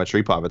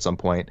Magomedsharipov at some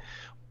point.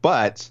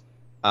 But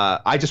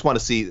I just want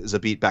to see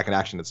Zabit back in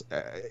action.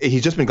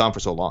 He's just been gone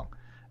for so long.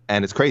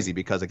 And it's crazy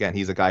because, again,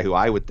 he's a guy who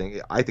I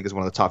think is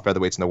one of the top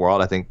featherweights in the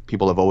world. I think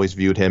people have always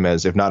viewed him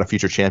as, if not a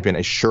future champion, a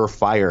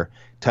surefire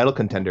title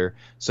contender.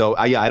 So,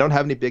 I don't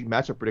have any big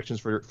matchup predictions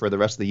for the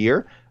rest of the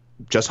year.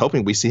 Just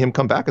hoping we see him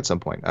come back at some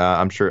point.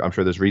 I'm sure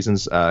there's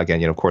reasons.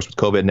 Again, of course, with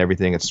COVID and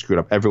everything, it's screwed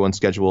up everyone's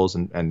schedules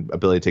and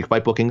ability to take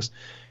fight bookings.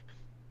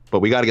 But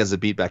we got to get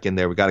Zabit back in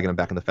there. We got to get him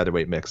back in the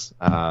featherweight mix.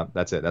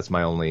 That's it. That's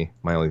my only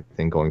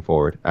thing going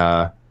forward.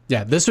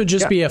 Yeah, this would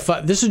just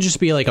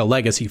be like a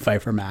legacy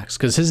fight for Max,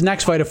 because his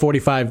next fight at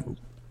 45,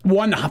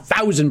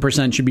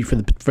 1,000% should be for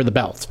the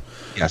belt.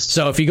 Yes.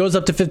 So if he goes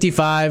up to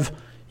 55,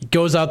 he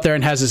goes out there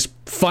and has his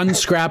fun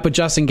scrap with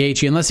Justin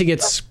Gaethje, unless he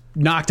gets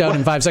knocked out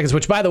in 5 seconds,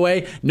 which, by the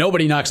way,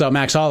 nobody knocks out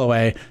Max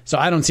Holloway, so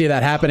I don't see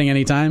that happening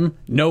anytime.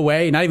 No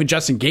way. Not even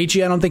Justin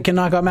Gaethje, I don't think, can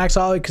knock out Max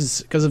Holloway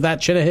because of that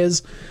chin of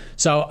his.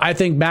 So I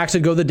think Max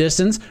would go the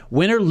distance.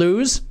 Win or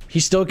lose, he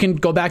still can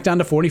go back down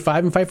to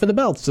 45 and fight for the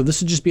belt. So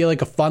this would just be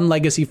like a fun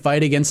legacy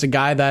fight against a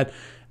guy that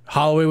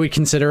Holloway would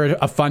consider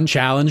a fun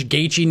challenge.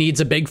 Gaethje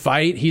needs a big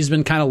fight. He's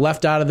been kind of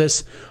left out of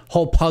this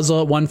whole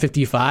puzzle at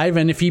 155,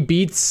 and if he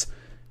beats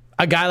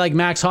a guy like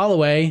Max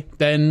Holloway,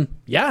 then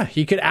yeah,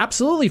 he could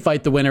absolutely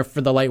fight the winner for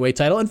the lightweight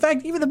title. In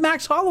fact, even if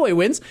Max Holloway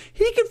wins,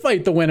 he could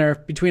fight the winner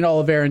between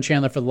Oliveira and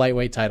Chandler for the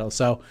lightweight title.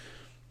 So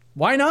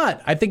why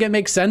not? I think it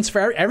makes sense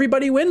for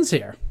everybody wins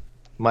here.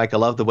 Mike, I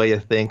love the way you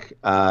think.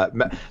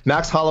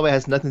 Max Holloway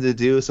has nothing to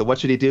do, so what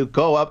should he do?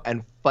 Go up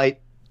and fight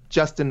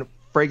Justin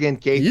friggin'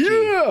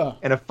 Gaethje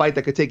in a fight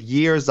that could take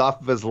years off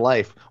of his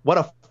life. What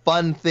a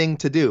fun thing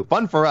to do.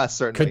 Fun for us,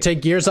 certainly. Could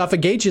take years off of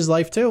Gaethje's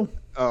life, too.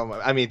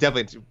 I mean,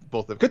 definitely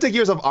both of them. Could take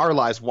years of our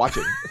lives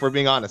watching, if we're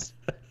being honest.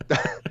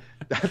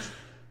 That's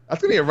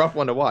going to be a rough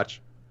one to watch.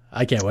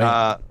 I can't wait.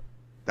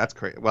 That's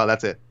crazy. Well,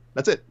 that's it.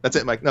 That's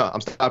it, Mike. No,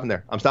 I'm stopping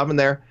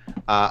there.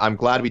 I'm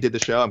glad we did the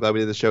show.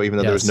 Even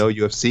though there was no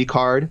UFC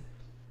card.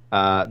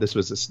 This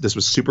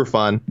was super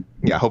fun.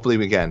 Yeah,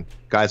 hopefully again,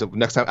 guys.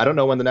 Next time, I don't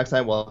know when the next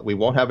time. Well, we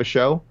won't have a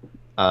show.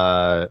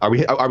 Are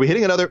we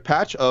hitting another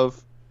patch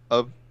of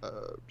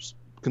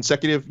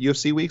consecutive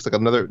UFC weeks, like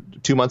another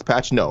 2-month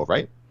patch? No,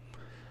 right?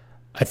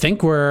 I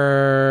think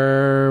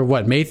we're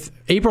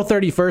April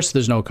 31st.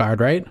 There's no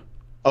card, right?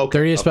 Okay.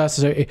 30th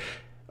past.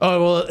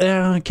 Oh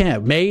well, I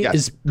can't. May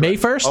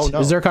 1st. Oh, no.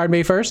 Is there a card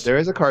May 1st? There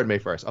is a card May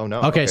 1st. Oh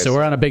no. Okay, so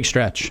we're on a big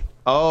stretch.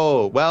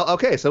 Oh well.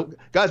 Okay, so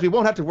guys, we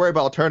won't have to worry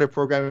about alternative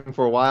programming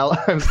for a while.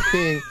 I'm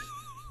seeing,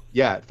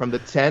 from the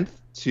 10th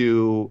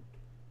to.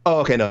 Oh,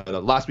 okay, no,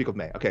 last week of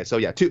May. Okay, so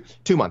yeah, two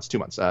months,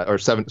 or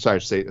 7. Sorry, I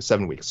should say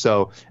 7 weeks.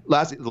 So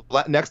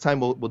next time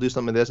we'll do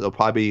some of this. It'll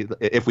probably be,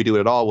 if we do it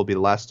at all, will be the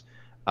last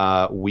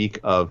week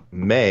of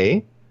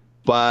May.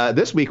 But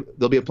this week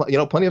there'll be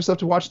plenty of stuff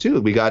to watch too.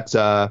 We got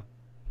on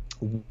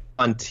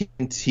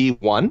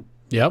TNT 1.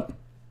 Yep.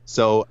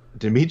 So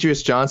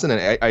Demetrius Johnson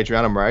and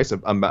Adriano Moraes,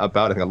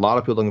 I think a lot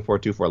of people looking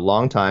forward to for a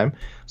long time.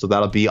 So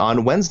that'll be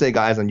on Wednesday,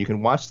 guys, and you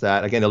can watch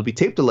that. Again, it'll be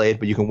tape delayed,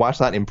 but you can watch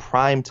that in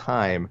prime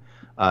time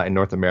in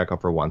North America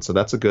for once. So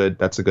that's a good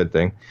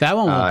thing. That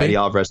one won't be. Eddie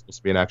Alvarez supposed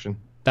to be in action.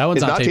 That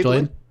one's not tape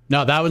delayed.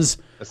 No, that one's.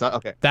 It's not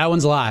okay. That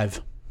one's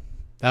live.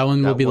 That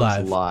one will be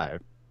live.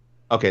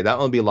 Okay, that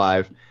one will be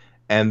live.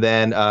 And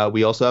then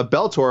we also have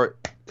Bellator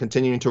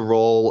continuing to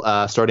roll,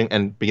 starting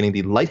and beginning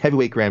the light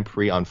heavyweight Grand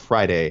Prix on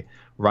Friday.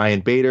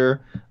 Ryan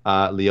Bader,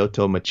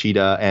 Lyoto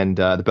Machida, and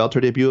the Bellator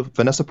debut of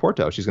Vanessa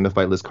Porto. She's going to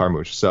fight Liz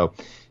Carmouche. So,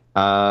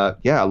 a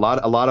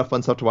lot of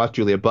fun stuff to watch.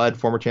 Julia Budd,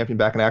 former champion,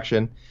 back in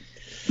action.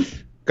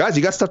 Guys,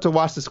 you got stuff to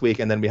watch this week,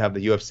 and then we have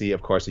the UFC,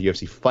 of course, the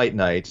UFC Fight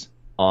Night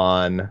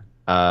on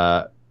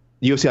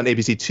UFC on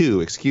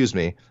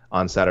ABC2,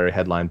 on Saturday,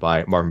 headlined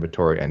by Marvin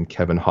Vettori and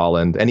Kevin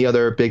Holland. Any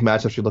other big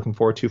matchups you're looking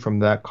forward to from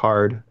that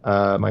card,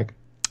 Mike?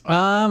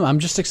 I'm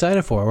just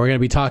excited for it. We're going to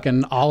be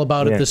talking all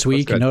about it this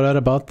week, no doubt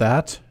about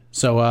that.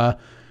 So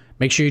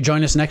make sure you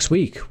join us next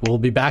week. We'll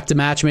be back to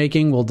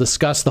matchmaking. We'll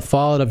discuss the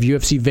fallout of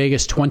UFC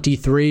Vegas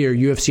 23 or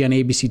UFC on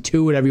ABC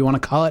 2, whatever you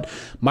want to call it.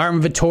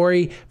 Marvin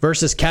Vettori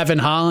versus Kevin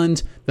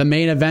Holland, the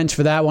main event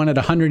for that one at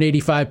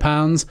 185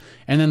 pounds.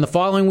 And then the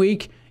following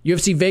week,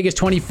 UFC Vegas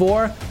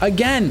 24,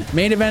 again,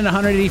 main event at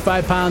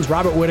 185 pounds,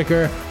 Robert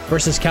Whittaker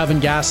versus Kelvin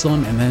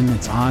Gastelum. And then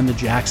it's on to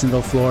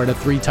Jacksonville, Florida,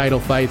 3 title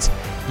fights.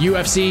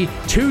 UFC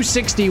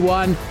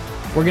 261.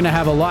 We're going to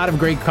have a lot of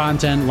great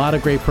content, a lot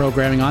of great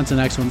programming. On to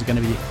the next one's going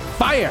to be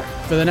fire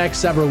for the next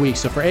several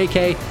weeks. So for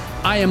AK,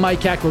 I am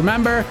Mike Heck.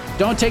 Remember,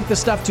 don't take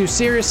this stuff too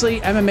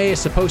seriously. MMA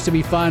is supposed to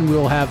be fun. We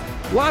will have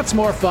Lots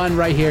more fun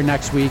right here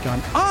next week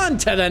on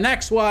to the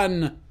next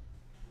one,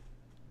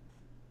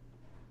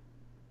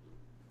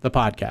 the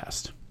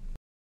podcast.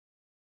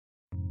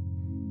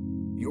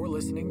 You're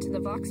listening to the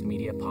Vox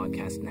Media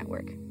Podcast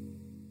Network.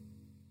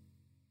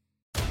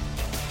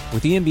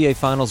 With the NBA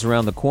Finals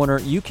around the corner,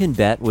 you can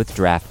bet with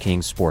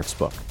DraftKings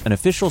Sportsbook, an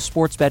official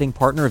sports betting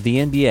partner of the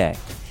NBA.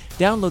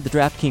 Download the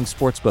DraftKings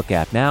Sportsbook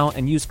app now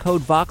and use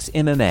code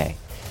VOXMMA.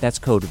 That's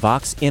code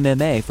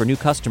VOXMMA for new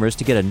customers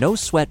to get a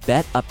no-sweat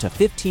bet up to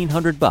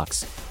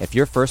 $1,500 if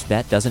your first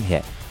bet doesn't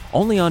hit.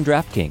 Only on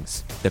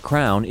DraftKings. The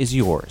crown is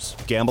yours.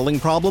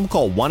 Gambling problem?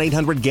 Call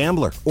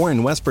 1-800-GAMBLER. Or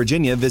in West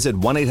Virginia, visit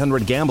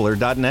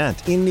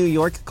 1-800-GAMBLER.net. In New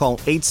York, call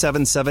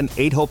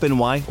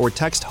 877-8-HOPE-NY or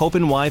text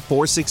HOPE-NY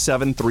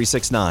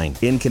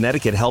 467-369. In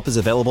Connecticut, help is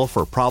available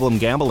for problem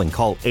gambling.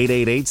 Call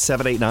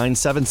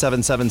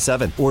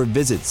 888-789-7777 or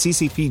visit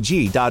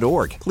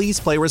ccpg.org. Please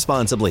play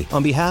responsibly.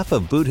 On behalf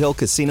of Boot Hill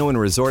Casino and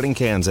Resort in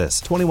Kansas,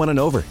 21 and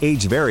over.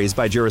 Age varies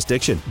by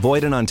jurisdiction.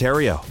 Void in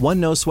Ontario. One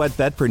no-sweat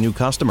bet per new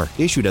customer.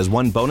 Issued as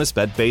one bonus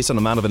bet based on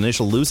amount of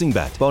initial losing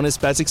bet. Bonus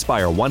bets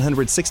expire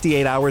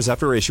 168 hours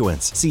after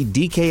issuance. See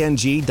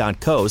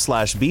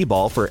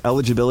dkng.co/bball for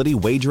eligibility,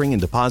 wagering,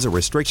 and deposit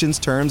restrictions,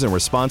 terms, and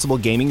responsible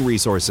gaming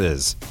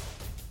resources.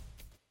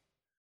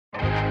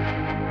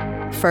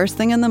 First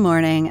thing in the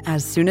morning,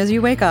 as soon as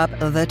you wake up,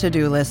 the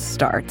to-do list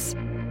starts.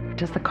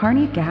 Does the car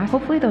need gas?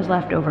 Hopefully those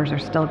leftovers are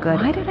still good.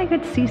 Why did I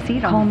get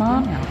CC'd on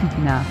Mom?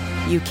 No.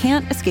 You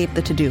can't escape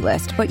the to-do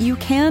list, but you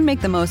can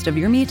make the most of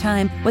your me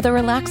time with a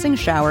relaxing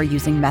shower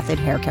using Method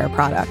Hair Care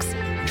products.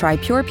 Try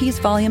Pure Peace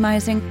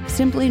Volumizing,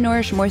 Simply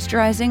Nourish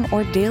Moisturizing,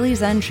 or Daily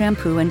Zen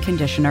Shampoo and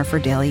Conditioner for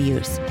daily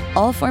use.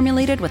 All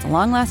formulated with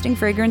long-lasting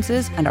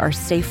fragrances and are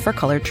safe for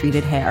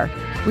color-treated hair.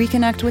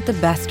 Reconnect with the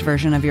best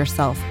version of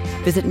yourself.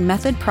 Visit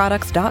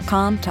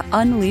methodproducts.com to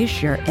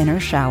unleash your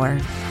inner shower.